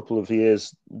being a couple of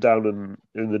years down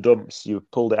in the dumps. You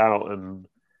pulled it out and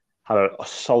had a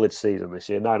solid season this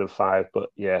year, 9-5. But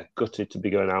yeah, gutted to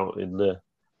be going out in the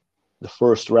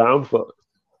first round. But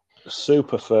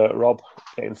super for Rob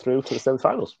getting through to the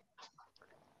semi-finals.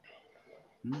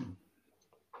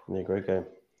 Yeah, great game.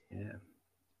 Yeah.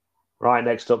 Right,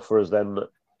 next up for us then,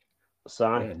 Si.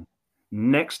 Yeah.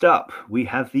 Next up, we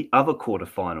have the other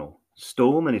quarterfinal.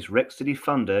 Storm and his Rex City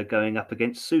Thunder going up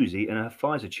against Susie and her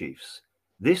Pfizer Chiefs.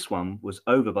 This one was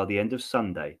over by the end of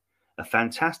Sunday. A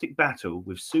fantastic battle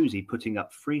with Susie putting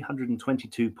up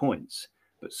 322 points,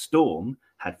 but Storm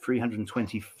had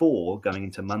 324 going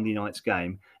into Monday night's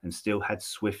game and still had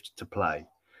Swift to play.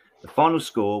 The final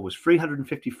score was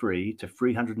 353 to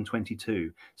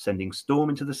 322, sending Storm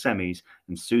into the semis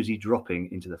and Susie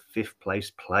dropping into the 5th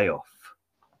place playoff.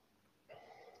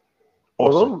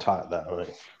 Also tight that,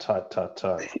 right? Tight.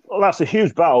 Well, that's a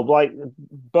huge battle. Like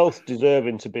both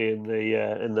deserving to be in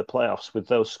the playoffs with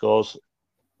those scores.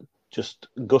 Just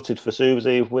gutted for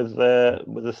Susie with the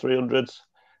 300s,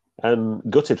 and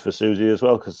gutted for Susie as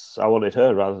well because I wanted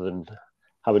her rather than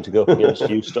having to go up against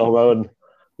you, Stormo, and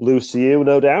lose to you,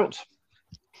 no doubt.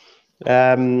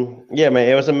 Yeah, mate,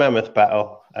 it was a mammoth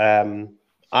battle.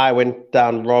 I went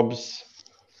down Rob's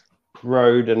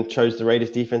road and chose the Raiders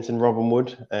defense in Robin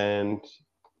Wood, and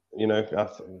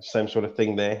same sort of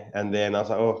thing there. And then I was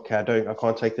like, oh, okay, I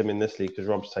can't take them in this league because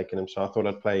Rob's taking them, so I thought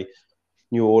I'd play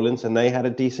New Orleans, and they had a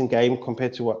decent game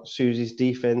compared to what Susie's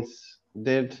defense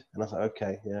did. And I was like,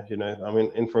 okay, yeah, I'm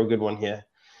in for a good one here.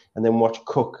 And then watch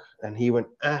Cook, and he went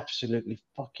absolutely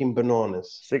fucking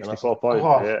bananas. 64 points,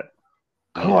 yeah.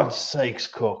 God's sakes,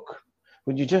 Cook.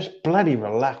 Would you just bloody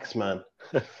relax, man?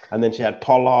 And then she had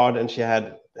Pollard, and she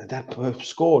had that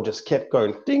score just kept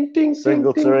going. Ding, ding,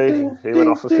 Singletary. Ding, he went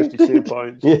off for 52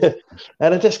 points. Yeah.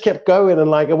 And it just kept going.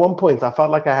 And like at one point, I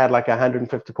felt like I had like a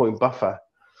 150-point buffer.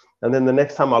 And then the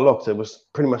next time I looked, it was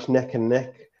pretty much neck and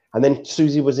neck. And then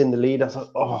Susie was in the lead. I thought,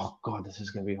 oh, God, this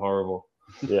is going to be horrible.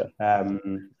 Yeah.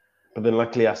 But then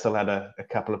luckily I still had a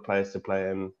couple of players to play.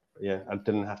 And yeah, I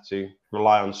didn't have to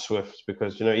rely on Swift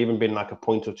because, even being like a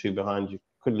point or two behind, you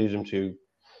could lose him to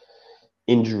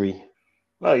injury.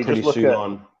 Well, you just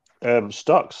look at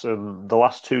Stocks and the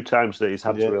last 2 times that he's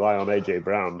had to rely on AJ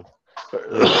Brown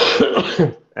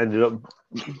ended up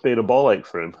being a ball ache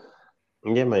for him.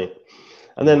 Yeah, mate.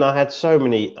 And then I had so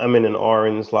many and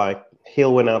Orens, like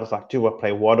Hill went out. I was like, do I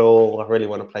play Waddle? I really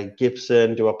want to play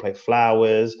Gibson. Do I play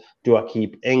Flowers? Do I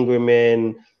keep Ingram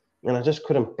in? And I just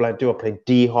couldn't play. Do I play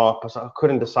D-Hop? I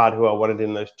couldn't decide who I wanted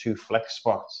in those 2 flex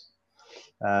spots.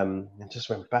 It just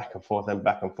went back and forth and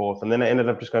back and forth. And then I ended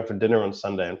up just going for dinner on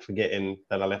Sunday and forgetting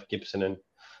that I left Gibson in.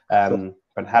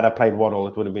 But had I played Waddle,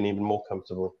 it would have been even more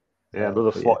comfortable. Yeah,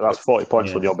 that's 40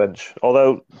 points on your bench.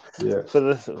 Although,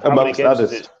 for how many games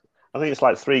is it? I think it's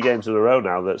like 3 games in a row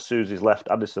now that Susie's left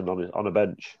Addison on a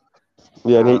bench.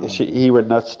 Yeah, and he went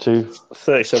nuts too.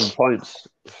 37 points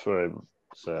for him.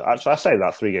 So actually, I say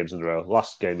that 3 games in a row.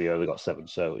 Last game he only got 7,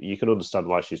 so you can understand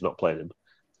why she's not playing him.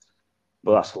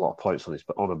 But that's a lot of points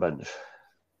on a bench.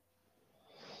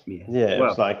 Yeah, it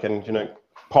was like, and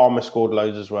Palmer scored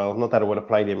loads as well. Not that I would have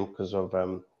played him because of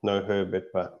no Herbert,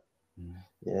 but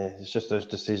yeah, it's just those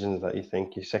decisions that you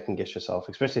think you second guess yourself,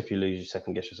 especially if you lose, you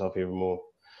second guess yourself even more.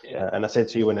 Yeah. And I said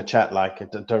to you in the chat, like, it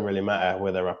don't really matter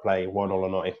whether I play Waddle or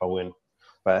not if I win.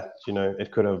 But, I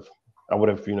would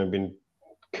have, been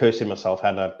cursing myself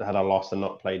had I lost and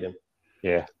not played him.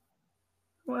 Yeah.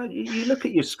 Well, you look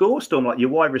at your score, Storm, like your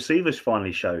wide receivers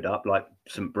finally showed up. Like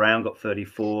St. Brown got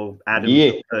 34,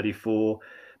 Adams got 34.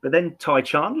 But then Ty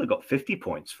Chandler got 50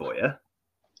 points for you.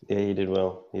 Yeah, he did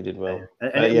well.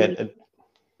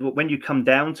 When you come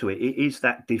down to it, it is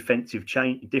that defensive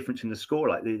difference in the score.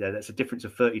 Like that's a difference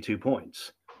of 32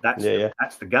 points. That's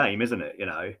the game, isn't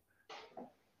it?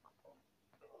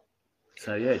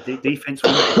 So yeah, defense.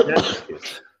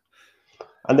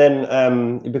 And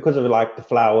then because of like the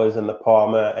Flowers and the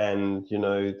Palmer and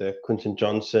the Quinton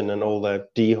Johnson and all the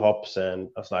D-Hops, and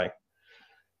I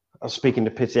was speaking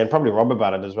to Pittsy and probably Rob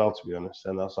about it as well, to be honest.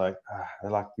 And I was like,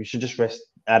 they're like, we should just rest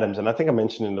Adams. And I think I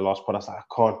mentioned in the last pod, I was like,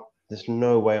 I can't. There's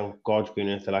no way on God's green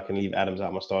earth that I can leave Adams out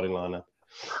of my starting lineup.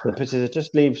 And Pittsy said,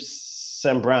 just leave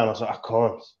Sam Brown. I was like, I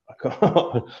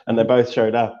can't. And they both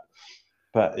showed up.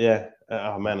 But yeah,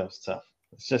 oh man, it was tough.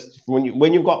 It's just when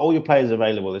you've got all your players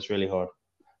available, it's really hard.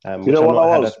 I've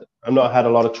not had a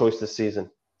lot of choice this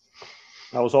season.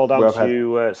 I was all down to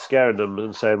you scaring them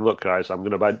and saying, "Look, guys, I'm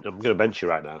gonna bench you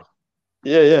right now."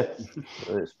 Yeah.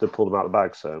 It's to pull them out of the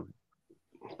bag. So,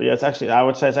 but yeah, I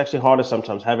would say it's actually harder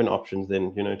sometimes having options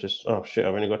than just I've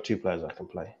only got 2 players I can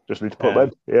play. Just need to put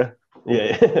them in.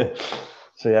 Yeah.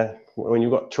 So yeah, when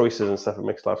you've got choices and stuff, it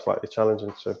makes life slightly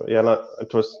challenging. So, but yeah,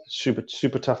 it was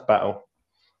super tough battle.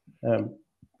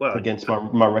 Against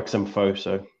my Wrexham foe.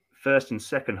 So. First and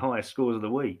second highest scores of the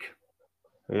week.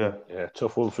 Yeah,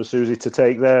 tough one for Susie to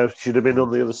take there. Should have been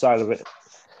on the other side of it.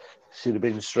 Should have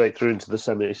been straight through into the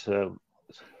semi. So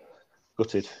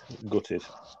gutted.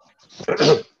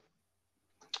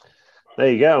 There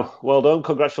you go. Well done.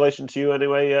 Congratulations to you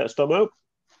anyway, Stomo.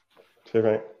 Sure,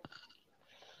 right.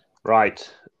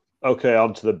 Right. Okay,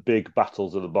 on to the big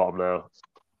battles at the bottom now.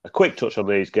 A quick touch on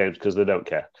these games because they don't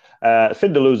care.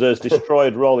 Finder losers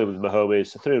destroyed Raleigh with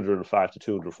Mahomes, 305 to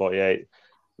 248.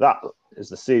 That as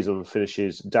the season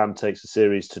finishes, Dan takes the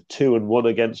series to 2-1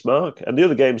 against Mark. And the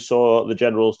other game saw the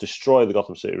Generals destroy the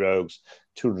Gotham City Rogues,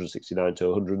 269 to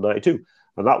 192.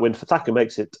 And that win for Taka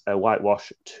makes it a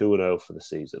whitewash 2-0 for the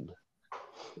season.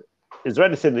 Is there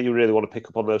anything that you really want to pick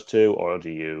up on those two, or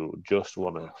do you just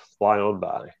want to fly on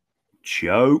by?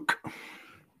 Joke.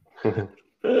 What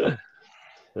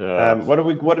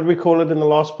did we call it in the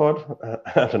last pod?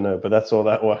 I don't know, but that's all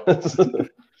that was.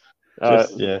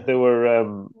 They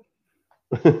were.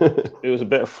 It was a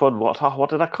bit of fun. What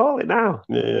did I call it now?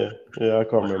 Yeah. I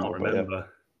can't remember.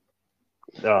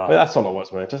 But that's all it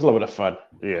was, mate. Just a little bit of fun.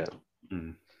 Yeah.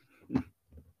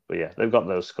 But yeah, they've got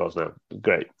those scores now.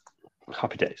 Great.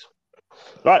 Happy days.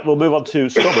 Right, we'll move on to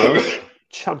Stomo's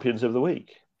Champions of the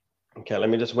Week. Okay, let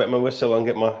me just wet my whistle and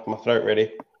get my throat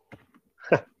ready.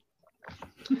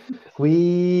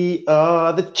 We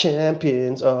are the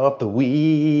champions of the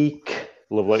week.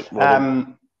 Lovely. Yeah,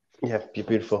 you're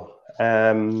beautiful.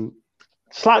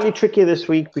 Slightly trickier this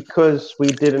week because we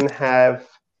didn't have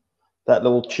that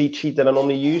little cheat sheet that I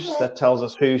normally use that tells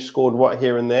us who scored what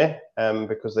here and there,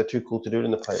 because they're too cool to do it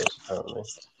in the players, apparently.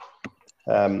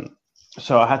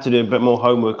 So I had to do a bit more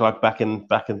homework, like back in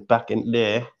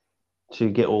there, to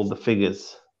get all the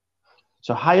figures.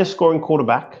 So highest scoring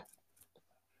quarterback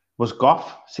was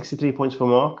Goff, 63 points for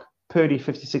Mark, Purdy,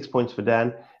 56 points for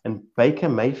Dan, and Baker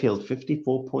Mayfield,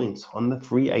 54 points on the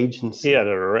free agency. He had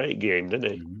a great game,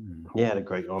 didn't he? Yeah, had a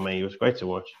great game. He was great to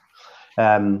watch.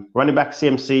 Running back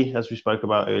CMC, as we spoke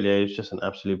about earlier, he was just an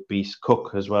absolute beast.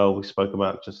 Cook as well, we spoke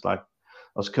about, just like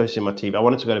I was cursing my team. I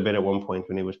wanted to go to bed at one point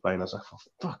when he was playing. I was like, for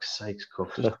fuck's sakes,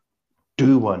 Cook, just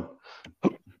do one.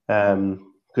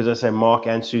 Because I say Mark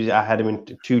and Susie, I had him in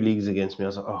 2 leagues against me. I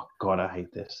was like, oh, God, I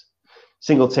hate this.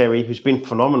 Singletary, who's been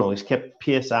phenomenal. He's kept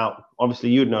Pierce out.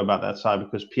 Obviously, you'd know about that side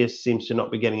because Pierce seems to not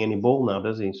be getting any ball now,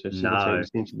 does he? So Singletary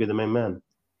seems to be the main man.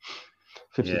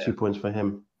 52 points for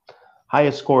him.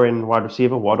 Highest scoring wide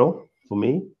receiver, Waddle, for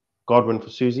me. Godwin for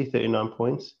Susie, 39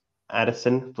 points.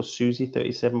 Addison for Susie,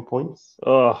 37 points.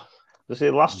 Oh, you see,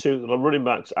 the last two, the running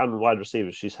backs and wide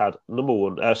receivers, she's had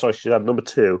she's had number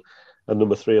 2 and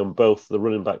number 3 on both the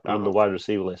running back and the wide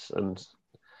receiver list. And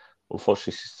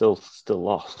unfortunately, she's still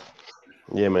lost.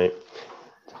 Yeah, mate.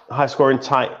 High scoring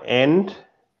tight end,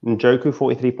 Njoku,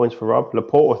 43 points for Rob.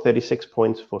 Laporte with 36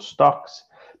 points for Stocks.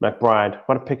 McBride,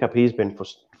 what a pickup he's been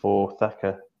for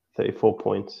Thacker, 34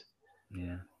 points.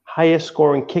 Yeah. Highest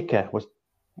scoring kicker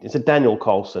is it Daniel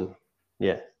Carlson?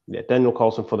 Yeah, Daniel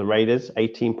Carlson for the Raiders,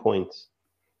 18 points.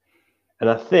 And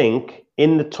I think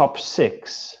in the top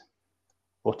 6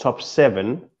 or top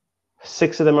 7,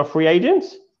 6 of them are free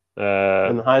agents.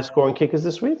 And the highest scoring kickers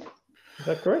this week. Is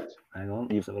that correct? Hang on,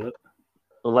 let's have a look.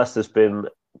 Unless there's been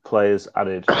players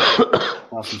added.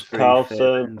 Carlson,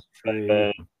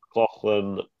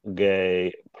 Coughlin,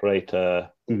 Gay, Prater.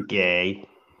 Gay.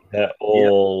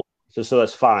 All. Yeah. So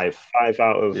that's 5. 5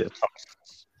 out of the top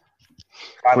 6.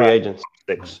 Free agents.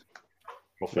 6.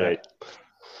 Yeah.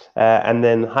 And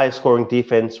then highest scoring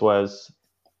defense was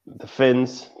the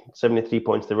Finns, 73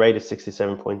 points, the Raiders,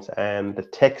 67 points, and the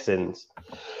Texans,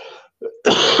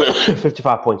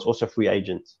 55 points, also free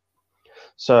agents.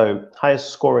 So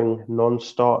highest scoring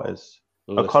non-starters.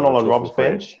 O'Connell on Rob's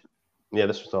bench. Yeah,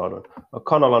 this was the hard one.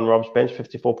 O'Connell on Rob's bench,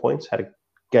 54 points, had a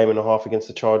game and a half against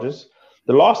the Chargers.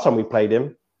 The last time we played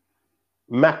him,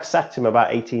 Max sacked him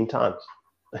about 18 times.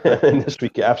 And this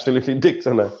week, he absolutely dicks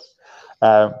on us.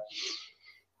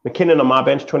 McKinnon on my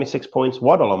bench, 26 points.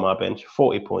 Waddle on my bench,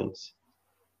 40 points.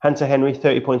 Hunter Henry,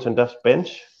 30 points on Duff's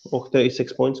bench. Or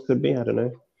 36 points, could be, I don't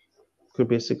know. Could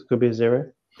be a 6, could be a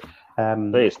 0.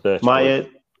 Meyer,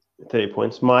 30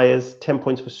 points. Myers, 10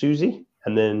 points for Susie.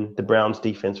 And then the Browns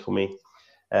defense for me.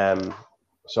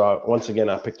 So once again,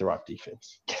 I picked the right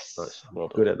defense. Yes, nice. Well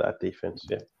good at that defense.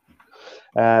 Yeah.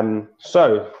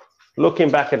 So looking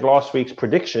back at last week's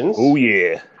predictions. Oh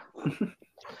yeah.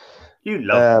 You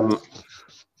love.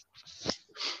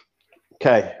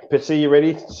 Okay, Pittsy, you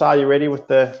ready? Si, you ready with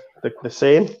the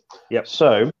saying? Yep.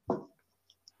 So,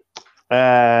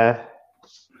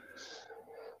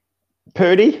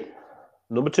 Purdy,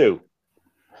 number 2.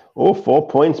 Oh, 4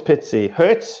 points, Pittsy.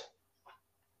 Hurts.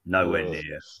 Nowhere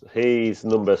near. He's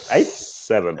number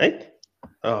 7. 8?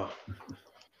 Oh.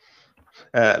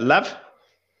 Love?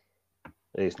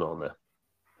 He's not on there.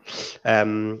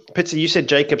 Pittsy, you said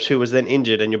Jacobs, who was then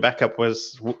injured, and your backup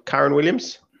was Karen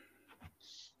Williams?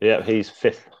 Yeah, he's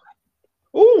 5th.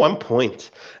 Oh, 1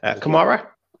 point. Kamara?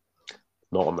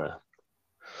 Not on there.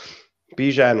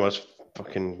 Bijan was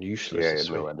fucking useless Yeah, this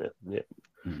no week. idea.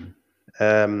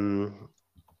 Yeah.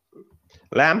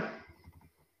 Lamb?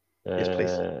 Yes,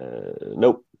 please.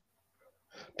 Nope.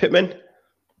 Pittman?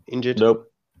 Injured?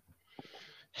 Nope.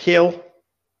 Hill?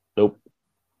 Nope.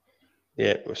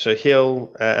 Yeah, so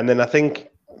Hill, and then I think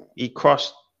he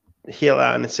crossed Hill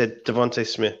out and it said Devontae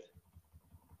Smith.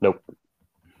 Nope.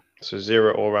 So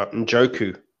 0 all round. And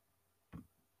Njoku.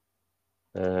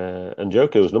 And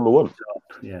Joker was number 1.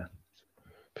 Yeah.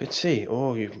 Pittsy,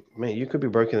 you could be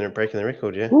breaking the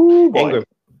record, yeah. Ooh,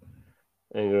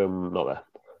 Ingram, not there.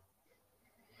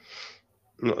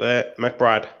 not there.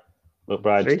 McBride.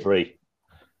 McBride's 3.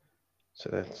 So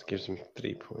that gives him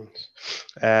 3 points.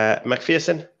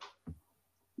 McPherson.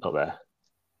 Not there.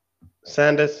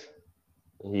 Sanders.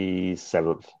 He's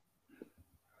 7th.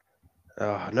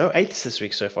 Oh, no 8s this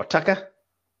week so far. Tucker.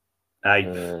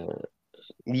 8th.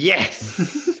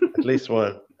 Yes. At least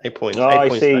one. 8 points. Oh, 8 I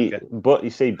points, see. Tucker. But you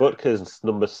see, Butker's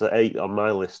number 8 on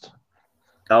my list.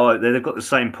 Oh, they've got the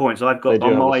same points. I've They got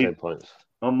do have the same points.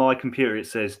 on my computer. It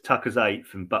says Tucker's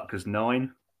 8th and Butker's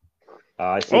 9.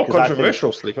 I see. Oh,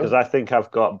 controversial, Sleeper. Because I think I've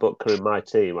got Butker in my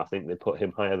team. I think they put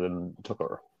him higher than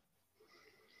Tucker.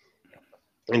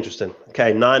 Interesting.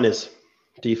 Okay, Niners.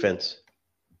 Defense.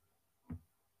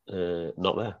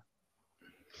 Not there.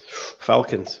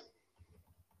 Falcons.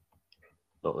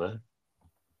 Not there.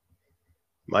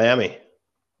 Miami.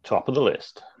 Top of the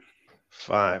list.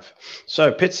 5.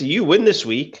 So, Pittsy, you win this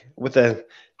week with a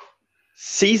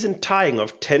season tying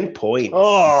of 10 points.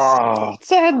 Oh,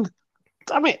 10.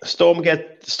 Damn it. Storm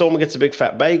gets a big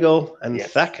fat bagel, and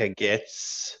Yes. Thacker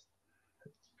gets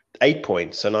 8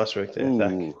 points. So nice work there,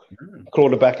 Thack. Ooh.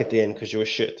 Clawed it back at the end because you were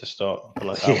shit to start. And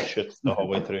I was shit the whole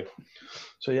way through.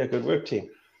 So yeah, good work, team.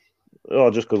 Oh,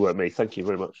 just good work, mate. Thank you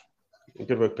very much.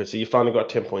 Good work, Pittsy. You finally got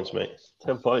 10 points, mate.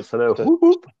 10 points, I know. So- Whoop,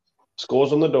 whoop.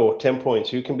 Scores on the door, 10 points.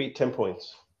 Who can beat 10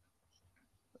 points?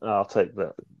 I'll take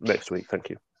that next week. Thank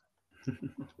you.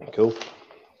 Cool.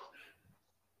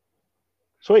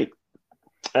 Sweet.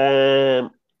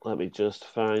 Let me just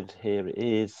find, here it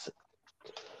is.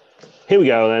 Here we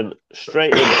go then.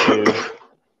 Straight into,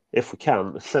 if we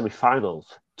can, the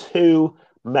semi-finals. 2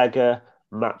 mega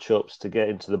matchups to get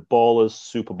into the Ballers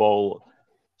Super Bowl.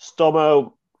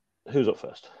 Stomo, who's up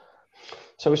first?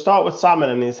 So we start with Simon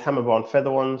and his Hammerborn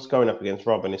Feather Ones going up against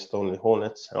Rob and his Thornley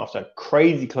Hornets. And after a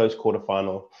crazy close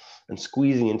quarterfinal and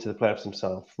squeezing into the playoffs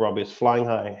himself, Rob is flying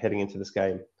high heading into this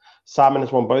game. Simon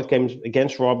has won both games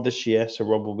against Rob this year, so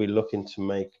Rob will be looking to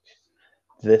make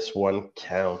this one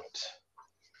count.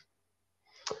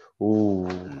 Ooh,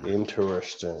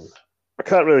 interesting. I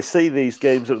can't really see these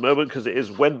games at the moment because it is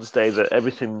Wednesday that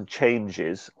everything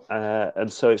changes.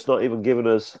 And so it's not even giving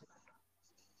us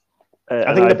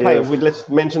I think let's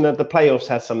mention that the playoffs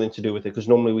has something to do with it because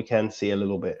normally we can see a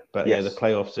little bit. But yeah, the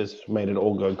playoffs has made it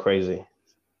all go crazy.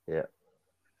 Yeah.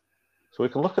 So we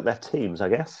can look at their teams, I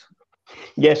guess.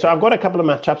 Yeah, so I've got a couple of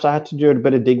matchups. I had to do a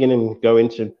bit of digging and go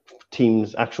into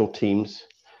actual teams,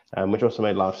 which also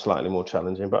made life slightly more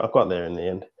challenging, but I've got there in the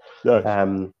end. Nice.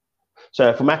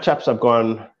 So for matchups, I've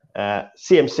gone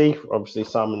CMC, obviously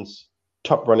Simon's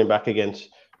top running back against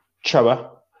Choa,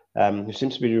 who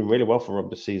seems to be doing really well for Rob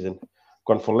this season.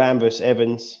 I've gone for Lamb versus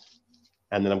Evans,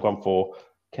 and then I've gone for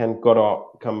can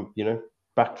Goddard come,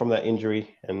 back from that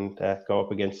injury and go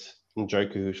up against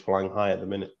Njoku, who's flying high at the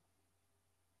minute.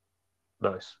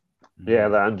 Nice. Yeah,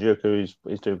 that Njoku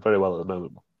is doing very well at the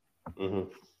moment. Mm-hmm.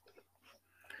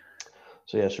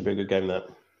 So yeah, it should be a good game, that.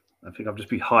 I think I'll just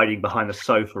be hiding behind the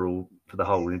sofa for the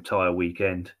whole entire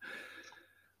weekend.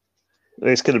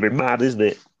 It's going to be mad, isn't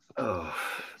it? Oh,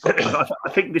 I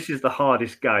think this is the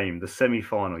hardest game, the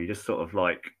semi-final. You just sort of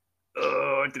like,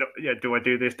 do I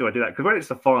do this? Do I do that? Because when it's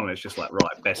the final, it's just like,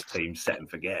 right, best team, set and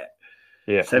forget.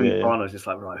 Yeah. Semi-final is just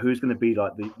like, right, who's going to be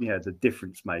like the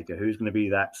difference maker? Who's going to be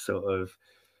that sort of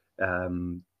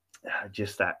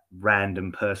just that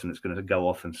random person that's going to go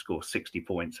off and score 60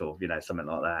 points or something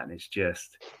like that? And it's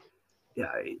just,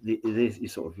 it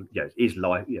is sort of it's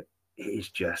life. It is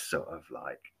just sort of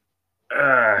like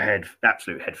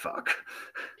absolute head fuck.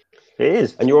 It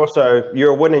is. And you're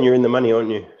a winner, you're in the money, aren't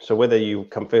you? So whether you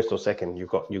come first or second, you've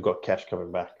got cash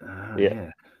coming back.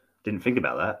 Yeah. Didn't think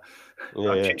about that.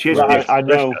 Yeah. Cheers. I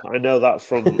know that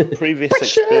from previous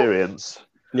experience.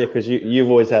 Yeah, because you've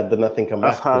always had the nothing come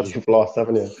back. You've lost,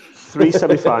 haven't you? 3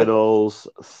 semi-finals,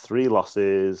 3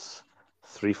 losses,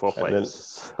 3 4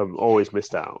 plays. I've always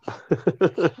missed out.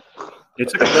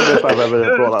 It's I don't know if I've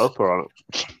ever brought that up or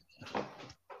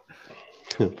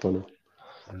not.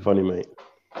 Funny, mate.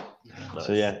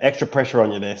 So yeah, extra pressure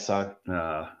on you there. So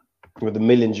with the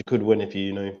millions you could win if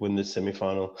you win this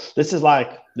semi-final. This is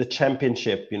like the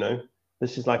championship.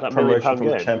 This is like That promotion from £1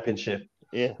 million the championship.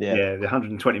 Yeah. the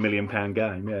 £120 million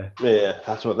game. Yeah.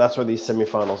 That's what these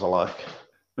semi-finals are like.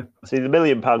 See, the £1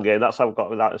 million game, that's how I've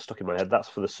got that stuck in my head. That's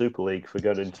for the Super League, for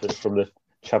going from the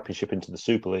Championship into the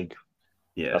Super League.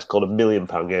 Yeah. That's called a £1 million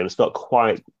game. It's not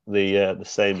quite the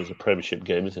same as a Premiership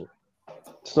game, is it?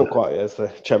 It's not quite as the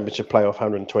Championship playoff,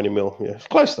 120 mil. Yeah, it's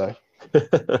close though.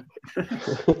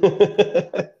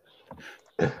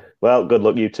 Well, good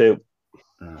luck, you two.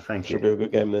 Thank you. Should be a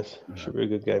good game, this. Should be a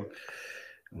good game.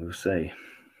 We'll see.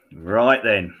 Right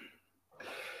then.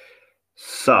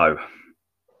 So,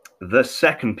 the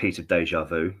second piece of deja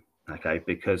vu, okay,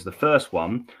 because the first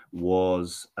one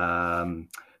was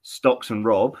Stocks and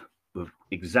Rob with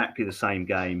exactly the same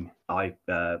game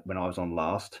when I was on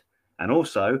last, and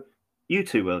also you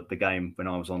two were the game when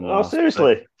I was on last. Oh,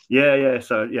 seriously? Yeah.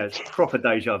 So yeah, it's proper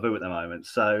deja vu at the moment.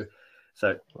 So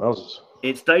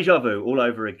it's deja vu all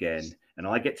over again, and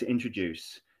I get to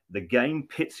introduce the game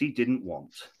Pittsy didn't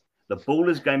want, the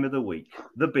Ballers Game of the Week,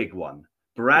 the big one: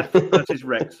 Bradford versus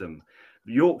Wrexham.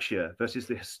 Yorkshire versus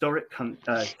the historic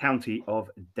county of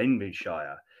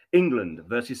Denbighshire. England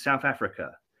versus South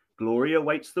Africa. Glory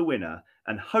awaits the winner,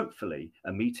 and hopefully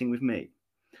a meeting with me.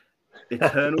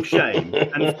 Eternal shame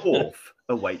and fourth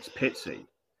awaits Pittsy,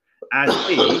 as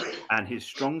he and his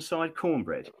strong side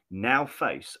Cornbread now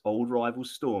face old rival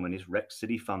Storm and his Rex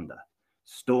City Thunder.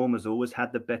 Storm has always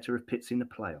had the better of Pittsy in the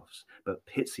playoffs, but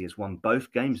Pittsy has won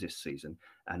both games this season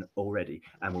and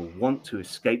will want to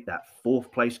escape that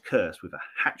fourth place curse with a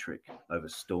hat-trick over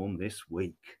Storm this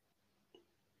week.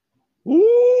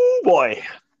 Ooh, boy.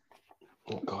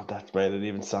 Oh, God, that's made it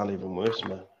even sound even worse,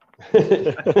 man.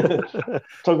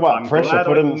 Talk about pressure.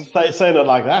 Saying it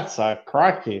like that, so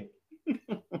crikey.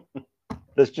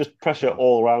 There's just pressure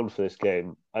all around for this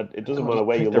game. It doesn't matter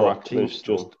where you look. There's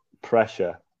just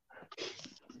pressure.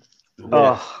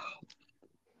 Yeah.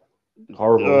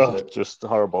 Horrible. Isn't it? Just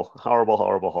horrible.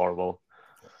 Well,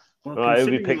 right, who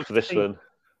have you picked for this one?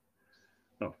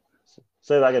 Oh.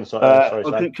 Say that again.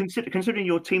 Sorry. Considering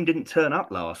your team didn't turn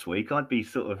up last week, I'd be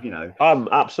sort of, I'm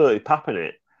absolutely papping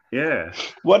it. Yeah.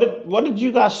 What did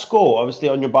you guys score? Obviously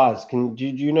on your buys. Do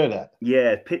you know that?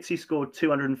 Yeah, Pittsy scored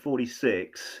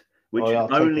 246, which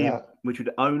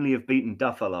would only have beaten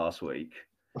Duffer last week.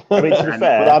 I mean, to be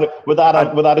fair,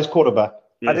 without his quarterback.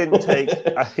 Yeah.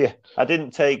 I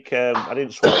didn't swap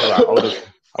Hill out.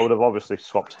 I would have obviously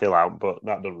swapped Hill out, but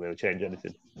that doesn't really change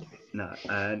anything. No,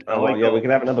 and we can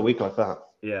have another week like that.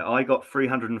 Yeah, I got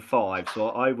 305, so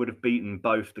I would have beaten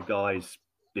both the guys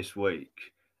this week.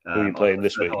 Who are you playing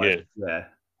this week? Yeah,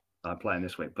 I'm playing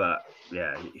this week, but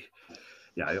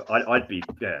I'd be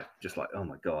just like, oh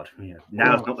my god,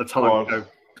 now's not the time to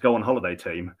go on holiday,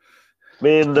 team.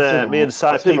 Me and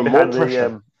Si,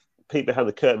 Pete behind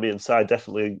the curtain, me and Si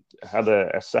definitely had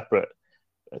a separate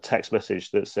text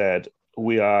message that said,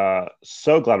 "We are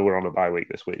so glad we're on a bye week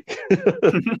this week."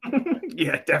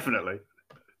 Yeah, definitely.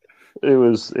 It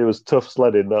was tough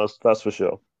sledding. That's for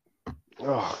sure.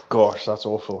 Oh gosh, that's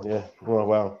awful. Yeah. Oh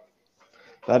wow.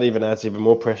 That even adds even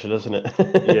more pressure, doesn't it?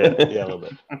 yeah, a little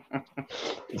bit.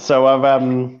 So I've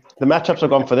the matchups I've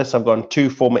gone for this. I've gone two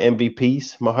former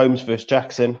MVPs: Mahomes versus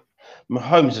Jackson.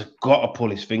 Mahomes has got to pull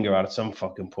his finger out at some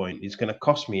fucking point. He's going to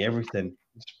cost me everything.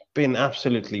 It's been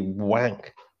absolutely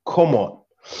wank. Come on.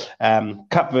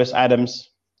 Cup versus Adams.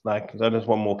 Like, there's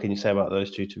one more can you say about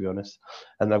those two, to be honest.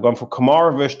 And I've gone for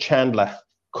Kamara versus Chandler.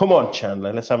 Come on,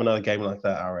 Chandler. Let's have another game like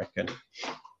that, I reckon.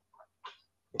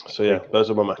 So, yeah, those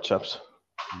are my matchups.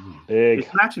 Big. Is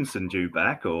Mattinson due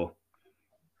back, or?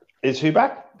 Is who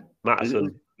back?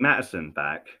 Mattinson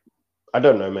back. I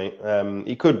don't know, mate.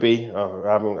 He could be.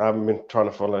 I haven't been trying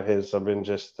to follow his. I've been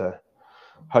just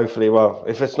hopefully. Well,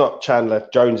 if it's not Chandler,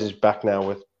 Jones is back now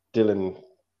with Dylan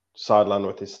sideline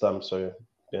with his thumb. So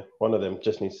yeah, one of them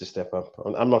just needs to step up.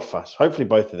 I'm not fussed. Hopefully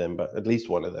both of them, but at least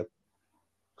one of them.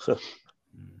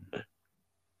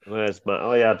 Where's Matt?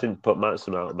 Oh yeah, I didn't put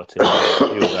Matson out of my team.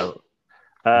 He was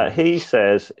out. He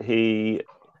says he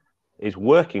is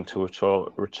working to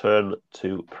return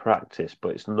to practice,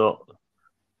 but it's not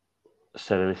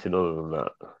said anything other than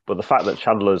that. But the fact that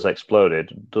Chandler's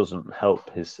exploded doesn't help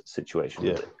his situation.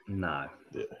 Yeah. No.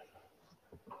 Yeah.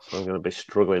 So I'm going to be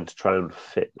struggling to try and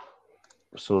fit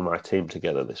some of my team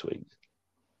together this week.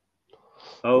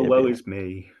 Oh, woe is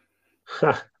me.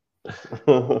 Yep,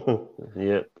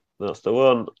 that's the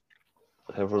one.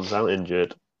 Everyone's out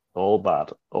injured. All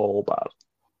bad.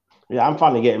 Yeah, I'm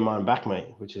finally getting mine back, mate,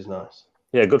 which is nice.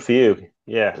 Yeah, good for you.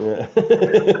 Yeah.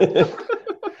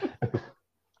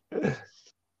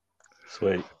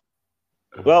 Sweet.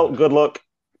 Well, good luck.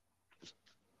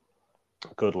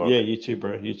 Good luck. Yeah, you too,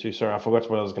 bro. You too. Sorry, I forgot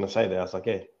what I was going to say there. I was like,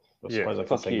 hey, I suppose I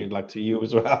can say good luck to you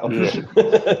as well.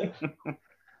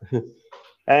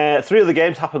 Yeah. 3 of the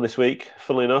games happened this week,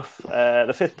 funnily enough.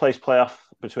 The 5th place playoff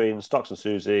between Stocks and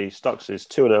Susie. Stocks is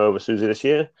 2-0 over Susie this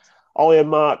year. Ollie and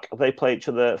Mark, they play each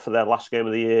other for their last game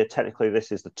of the year. Technically, this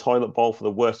is the toilet bowl for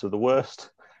the worst of the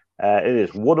worst. It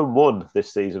is 1-1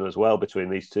 this season as well between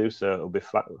these two, so it'll be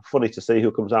funny to see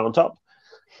who comes out on top.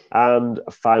 And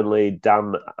finally,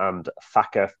 Dan and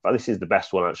Thacker. This is the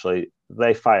best one, actually.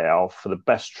 They fight it off for the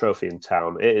best trophy in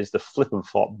town. It is the Flip and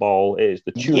Flop Bowl. It is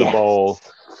the Tuna Bowl.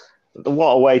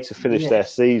 What a way to finish their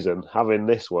season, having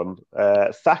this one.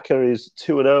 Thacker is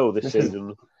 2-0 this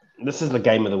season. This is the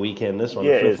game of the weekend, this one.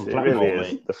 Yeah, it really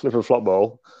is. The Flip and Flop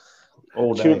Bowl.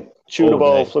 All day. Tuna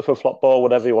Bowl, Flip and Flop Bowl,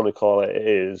 whatever you want to call it,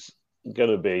 is going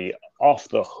to be off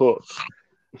the hook.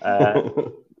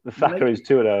 The Thacker is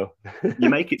 2-0. You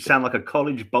make it sound like a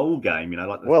college bowl game,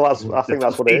 like I think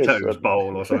that's what it is.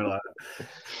 Bowl or something like that.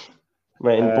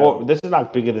 Mate, this is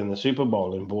like bigger than the Super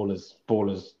Bowl in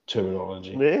ballers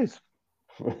terminology. It is.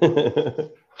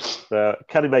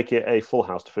 Can he make it a full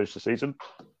house to finish the season?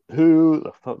 Who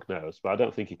the fuck knows? But I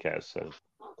don't think he cares. So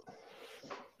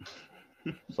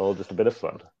it's all just a bit of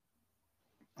fun.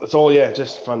 That's all,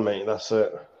 just fun, mate. That's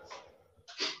it.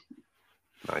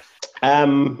 Nice.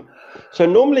 So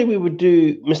normally we would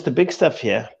do Mr. Big Stuff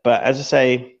here, but as I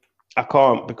say, I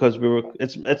can't because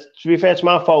it's to be fair, it's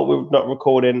my fault we're not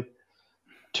recording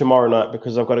tomorrow night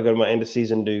because I've got to go to my end of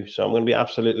season do. So I'm going to be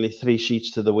absolutely 3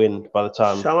 sheets to the wind by the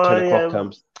time 10 o'clock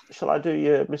comes. Shall I do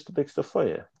your Mr. Big Stuff for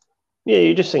you? Yeah,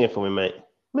 you just sing it for me, mate.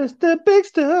 Mr. Big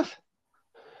Stuff.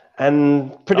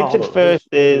 And predicted first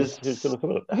is... Who's going to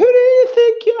come up? Who do you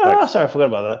think you are? Sorry, I forgot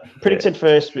about that. Predicted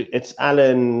first, it's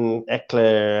Alan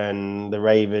Eckler and the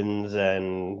Ravens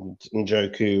and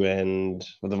Njoku and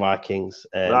the Vikings.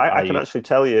 And I can actually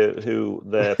tell you who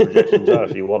their projections are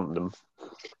if you want them.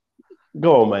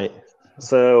 Go on, mate.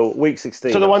 So, week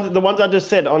 16. So the ones I just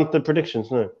said aren't the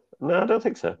predictions, no? No, I don't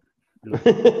think so.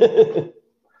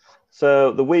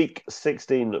 So the week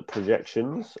 16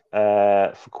 projections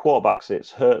for quarterbacks,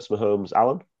 it's Hurts, Mahomes,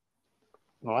 Allen.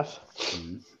 Nice.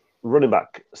 Running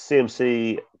back,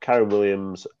 CMC, Kyren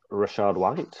Williams, Rashad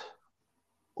White.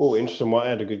 Oh, interesting. White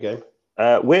had a good game.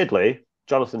 Weirdly,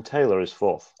 Jonathan Taylor is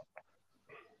 4th.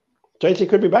 JT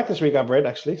could be back this week, I've read,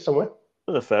 actually, somewhere.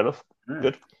 Fair enough.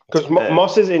 Good. Because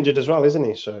Moss is injured as well, isn't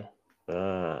he? So.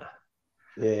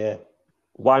 Yeah.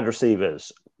 Wide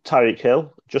receivers, Tyreek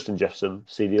Hill, Justin Jefferson,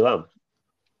 CD Lamb.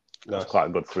 That's quite a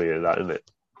good 3 of that, isn't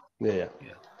it? Yeah.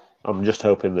 I'm just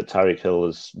hoping that Tyreek Hill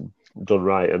has done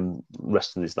right and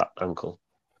rested his that ankle.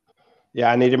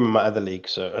 Yeah, I need him in my other league,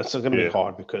 so it's going to be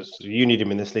hard because you need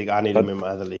him in this league. I need him in my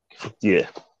other league. Yeah.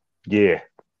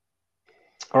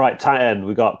 All right, tight end.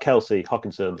 We got Kelsey,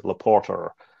 Hawkinson, Laporta.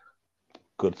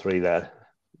 Good 3 there.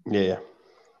 Yeah.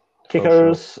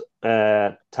 Kickers,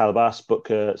 Tyler Bass,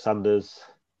 Butker, Sanders.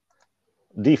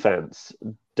 Defense,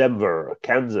 Denver,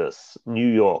 Kansas, New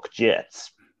York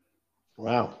Jets.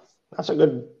 Wow. That's a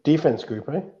good defense group,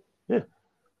 eh? Yeah.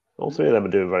 All 3 of them are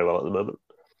doing very well at the moment.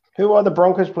 Who are the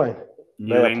Broncos playing?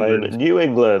 They are playing New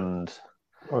England.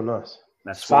 Oh, nice.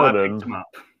 That's why I Simon picked them up.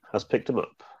 has picked them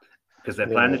up. Because they're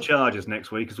playing the Chargers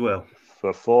next week as well.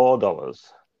 For $4.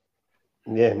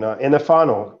 Yeah, no. In the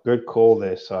final. Good call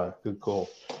there, Si. Good call.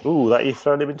 Ooh, that you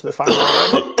thrown him into the final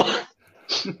already?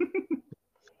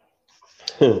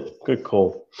 Good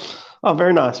call. Oh,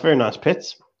 very nice,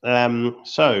 Pitts.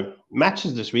 So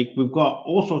matches this week. We've got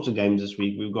all sorts of games this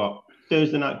week. We've got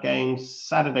Thursday night games,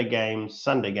 Saturday games,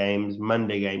 Sunday games,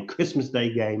 Monday game, Christmas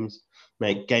Day games.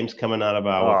 Mate, games coming out of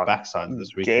our backside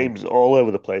this week. Games all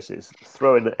over the places,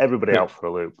 throwing everybody out for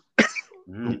a loop.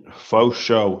 Faux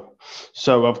show.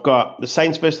 So I've got the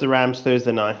Saints versus the Rams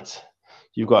Thursday night.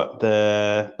 You've got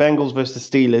the Bengals versus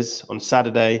the Steelers on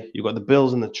Saturday. You've got the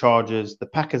Bills and the Chargers, the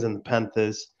Packers and the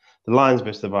Panthers, the Lions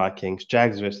versus the Vikings,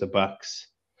 Jags versus the Bucks,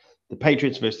 the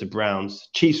Patriots versus the Browns,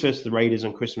 Chiefs versus the Raiders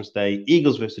on Christmas Day,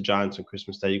 Eagles versus the Giants on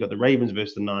Christmas Day. You've got the Ravens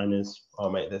versus the Niners.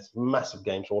 Oh, mate, there's massive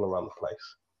games all around the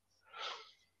place.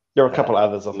 There are a couple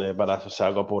others on there, but as I say,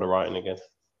 I got bored of writing again.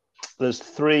 There's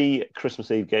 3 Christmas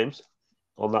Eve games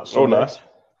on that Sunday. Oh, nice.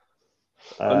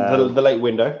 The late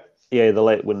window. Yeah, the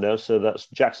late window. So that's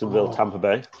Jacksonville, Tampa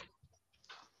Bay.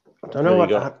 I don't know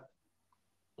what.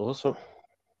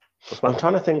 I'm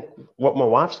trying to think what my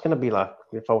wife's going to be like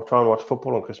if I try and watch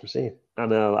football on Christmas Eve. I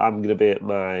know I'm going to be at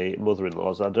my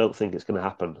mother-in-law's. I don't think it's going to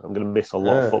happen. I'm going to miss a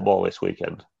lot of football this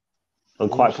weekend.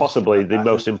 And quite possibly the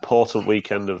most important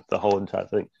weekend of the whole entire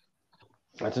thing.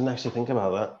 I didn't actually think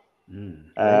about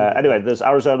Mm. Anyway, there's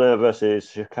Arizona versus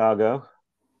Chicago.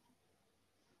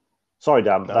 Sorry,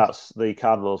 Dan, that's the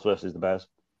Cardinals versus the Bears.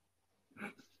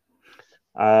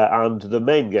 And the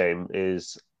main game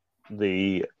is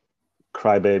the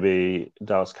crybaby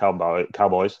Dallas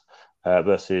Cowboys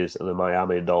versus the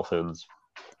Miami Dolphins.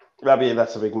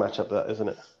 That's a big matchup, that, isn't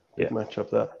it? Big Yeah.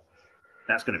 matchup, that.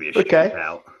 That's going to be a Okay.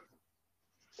 shootout.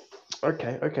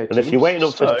 Okay. And if you're waiting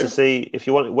up to see,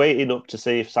 waiting up to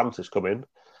see if Santa's coming,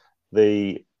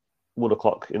 the 1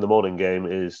 o'clock in the morning game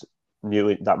is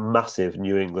that massive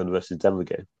New England versus Denver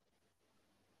game.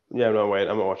 Yeah, no, wait,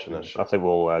 I'm not watching that I shit. think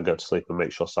we'll go to sleep and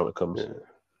make sure Santa comes. Yeah.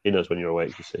 He knows when you're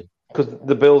awake, you see. Because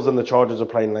the Bills and the Chargers are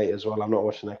playing late as well. I'm not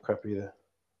watching that crap either.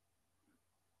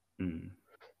 Mm.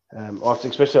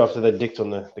 Especially after they dicked on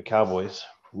the Cowboys.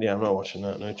 Yeah, I'm not watching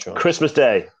that. No chance. Christmas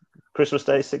Day,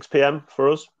 6 p.m. for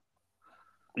us.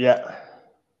 Yeah.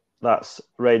 That's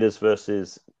Raiders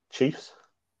versus Chiefs.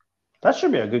 That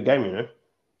should be a good game, you know.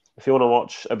 If you want to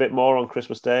watch a bit more on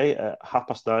Christmas Day at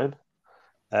 9:30,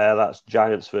 that's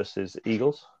Giants versus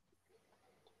Eagles.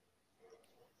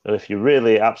 And if you're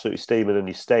really absolutely steaming and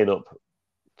you're staying up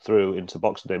through into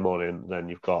Boxing Day morning, then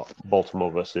you've got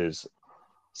Baltimore versus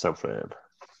San Fran.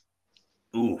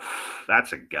 Oof,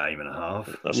 that's a game and a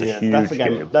half. That's a huge that's the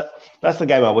game. That's the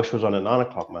game I wish was on at 9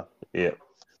 o'clock, man. Yeah.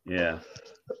 Yeah.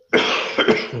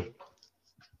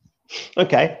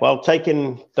 Okay, well,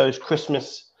 taking those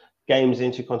Christmas games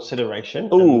into consideration.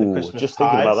 Oh, just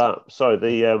thinking about that. Sorry,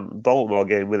 the Baltimore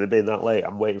game, with it being that late,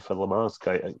 I'm waiting for Lamar's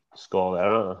score there,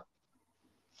 aren't I?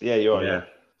 Yeah, you are. Yeah.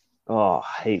 Oh,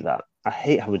 I hate that. I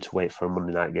hate having to wait for a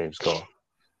Monday night game score.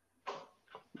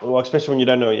 Well, especially when you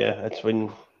don't know. Yeah, it's when.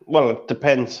 Well, it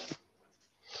depends.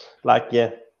 Like,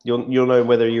 yeah, you'll know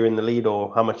whether you're in the lead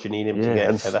or how much you need him to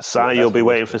get. And you'll be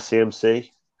waiting for CMC.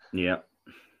 Yeah.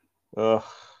 Ugh,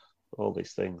 all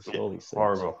these things.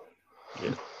 Horrible.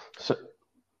 Yeah.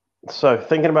 So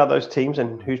thinking about those teams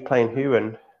and who's playing who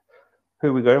and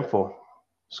who we're going for.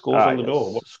 Scores on the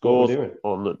door. What Scores we're doing.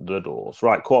 on the doors.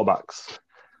 Right, quarterbacks.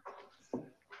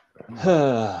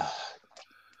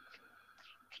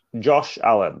 Josh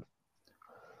Allen.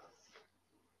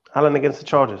 Allen against the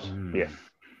Chargers. Yeah.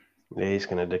 Yeah, he's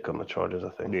going to dick on the Chargers, I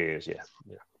think. He is, yeah.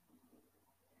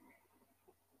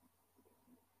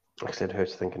 Actually, it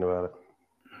hurts thinking about it.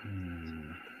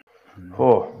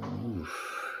 Oh.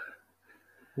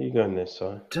 Are you going this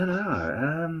side? Don't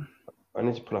know. I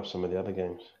need to pull up some of the other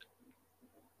games.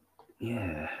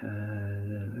 Yeah.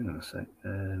 Hang on a sec.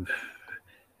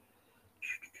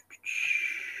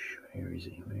 Where is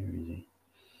he? What did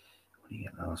he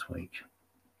get last week?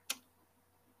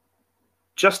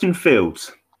 Justin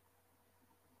Fields.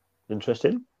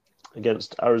 Interesting.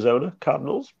 Against Arizona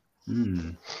Cardinals.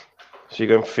 So you're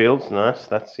going Fields. Nice.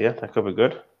 That could be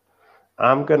good.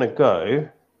 I'm going to go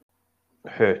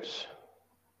Hurts.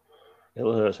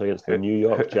 It'll hurt against the New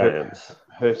York Giants.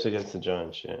 Hurts against the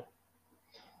Giants, yeah.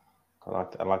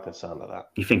 I like the sound of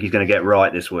that. You think he's going to get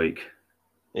right this week?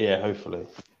 Yeah, hopefully.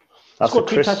 That's scored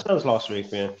 2 touchdowns last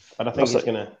week, yeah. But I think he's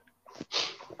going to...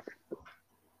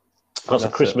 That's a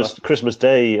Christmas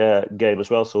Day game as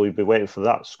well, so we'd be waiting for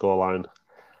that scoreline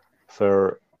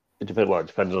for... It depends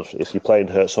on if you're playing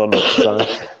Hurts or not.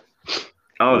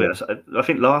 Oh, yes. I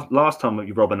think last time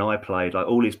Rob and I played, like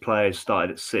all his players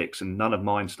started at 6 and none of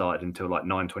mine started until like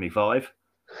 9:25.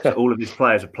 So all of his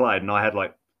players have played and I had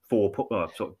like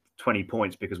 20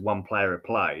 points because one player had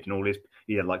played and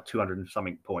he had like 200 and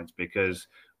something points because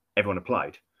everyone had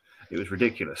played. It was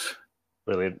ridiculous.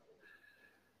 Brilliant.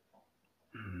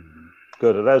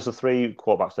 Good. And there's the 3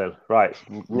 quarterbacks then. Right.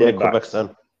 Quarterbacks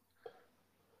done.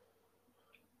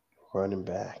 Running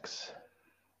backs.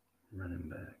 Running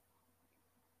back.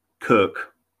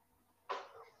 Cook.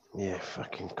 Yeah,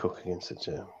 fucking Cook against the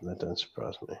Jam. That don't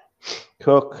surprise me.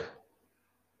 Cook.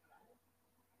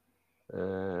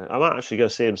 I might actually go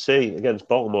CMC against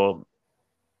Baltimore.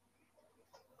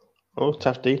 Oh,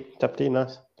 tough D,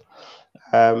 nice.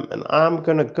 And I'm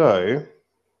going to go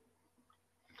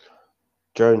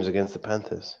Jones against the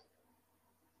Panthers.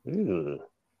 Ooh.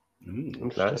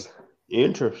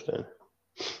 Interesting.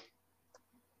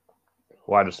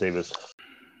 Wide receivers.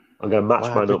 I'm going to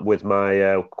match mine up with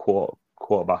my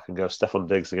quarterback and go Stephon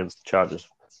Diggs against the Chargers.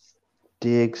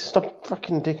 Diggs. Stop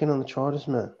fucking dicking on the Chargers,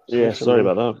 man. Yeah, sorry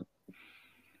about that.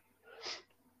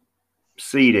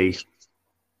 CD.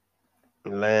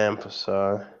 Lamb for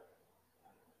so.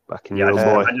 Back in your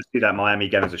boy. I just see that Miami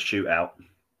game as a shootout.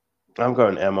 I'm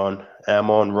going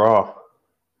Amon Ra.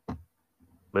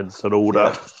 Menson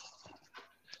order. Yeah.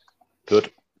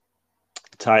 Good.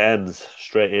 Tight ends,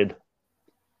 straight in.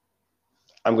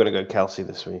 I'm going to go Kelsey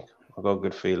this week. I've got a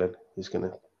good feeling he's going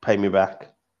to pay me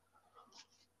back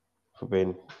for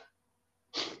being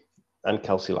and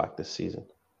Kelsey like this season.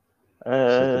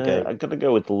 Game. I'm going to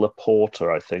go with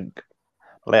Laporta, I think,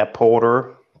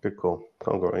 Porter. Good call.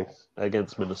 Can't go wrong.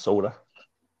 against Minnesota.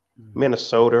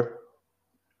 Minnesota.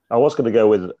 I was going to go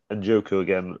with Njoku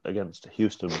again against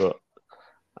Houston, but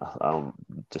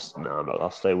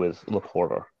I'll stay with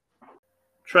Laporta.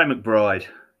 Trey McBride.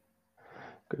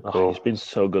 Good call. He's been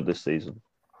so good this season.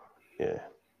 Yeah,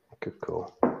 good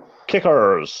call.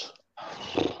 Kickers.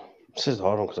 This is a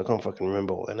hard one because I can't fucking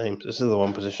remember all their names. This is the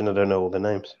one position I don't know all their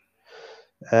names.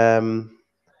 I'm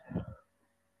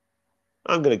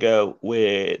going to go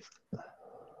with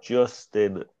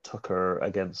Justin Tucker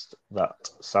against that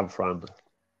San Fran.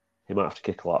 He might have to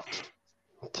kick a lot.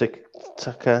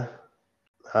 Tucker.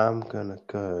 I'm going to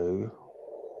go...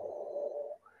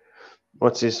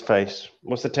 What's his face?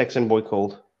 What's the Texan boy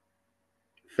called?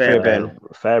 Fairbairn.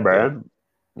 Fairbairn.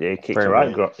 Yeah, he kicked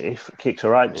Fairbairn. a right. He kicked a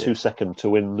right 2 second to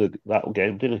win that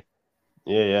game, didn't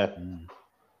he? Yeah.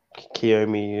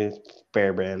 Kiyomi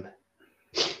Fairbairn.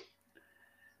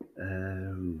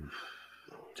 Don't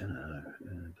know.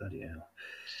 Bloody hell.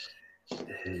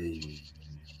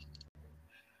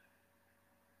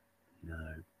 No.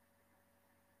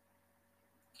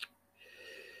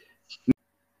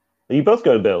 Are you both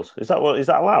going Bills? Is that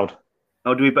allowed?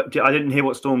 Oh, do we? But I didn't hear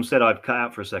what Storm said. I've cut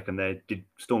out for a second there. Did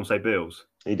Storm say Bills?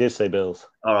 He did say Bills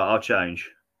All right, I'll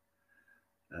change.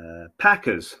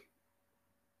 Packers.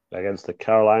 against the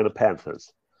Carolina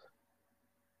Panthers.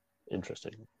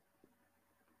 Interesting.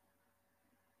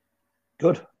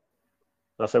 Good.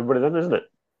 That's everybody then, isn't it?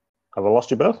 Have I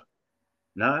lost you both?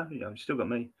 No, you've still got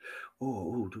me.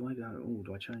 Oh, do I go? Oh,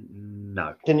 do I change?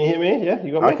 No. Can you hear me? Yeah,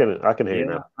 you got me? I can hear you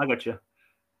now. I got you.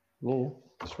 Yeah,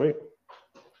 sweet.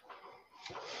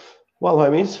 Well,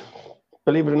 homies,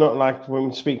 believe it or not, like when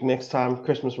we speak next time,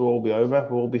 Christmas will all be over.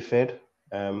 We'll all be fed.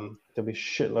 There'll be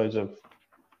shitloads of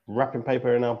wrapping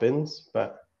paper in our bins,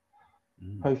 but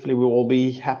hopefully we'll all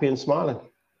be happy and smiling.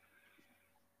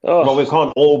 Oh, Well, we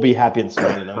can't all be happy and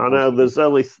smiling. I know there's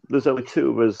only two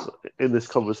of us in this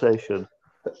conversation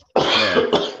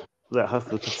that have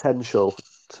the potential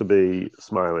to be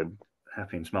smiling.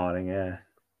 Happy and smiling, yeah.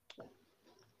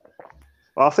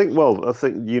 I think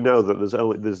you know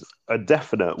that there's a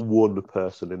definite one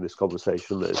person in this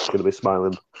conversation that is going to be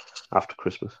smiling after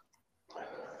Christmas.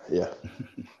 Yeah.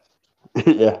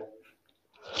 Yeah.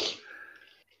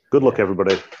 Good luck,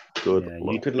 everybody. Good Yeah,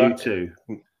 luck. Good luck. You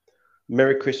too.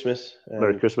 Merry Christmas.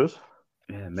 Merry Christmas.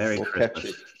 Yeah, Merry We'll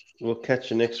Christmas. We'll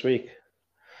catch you next week.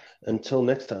 Until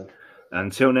next time.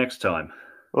 Until next time.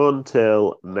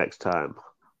 Until next time.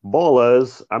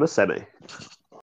 Ballers and a semi.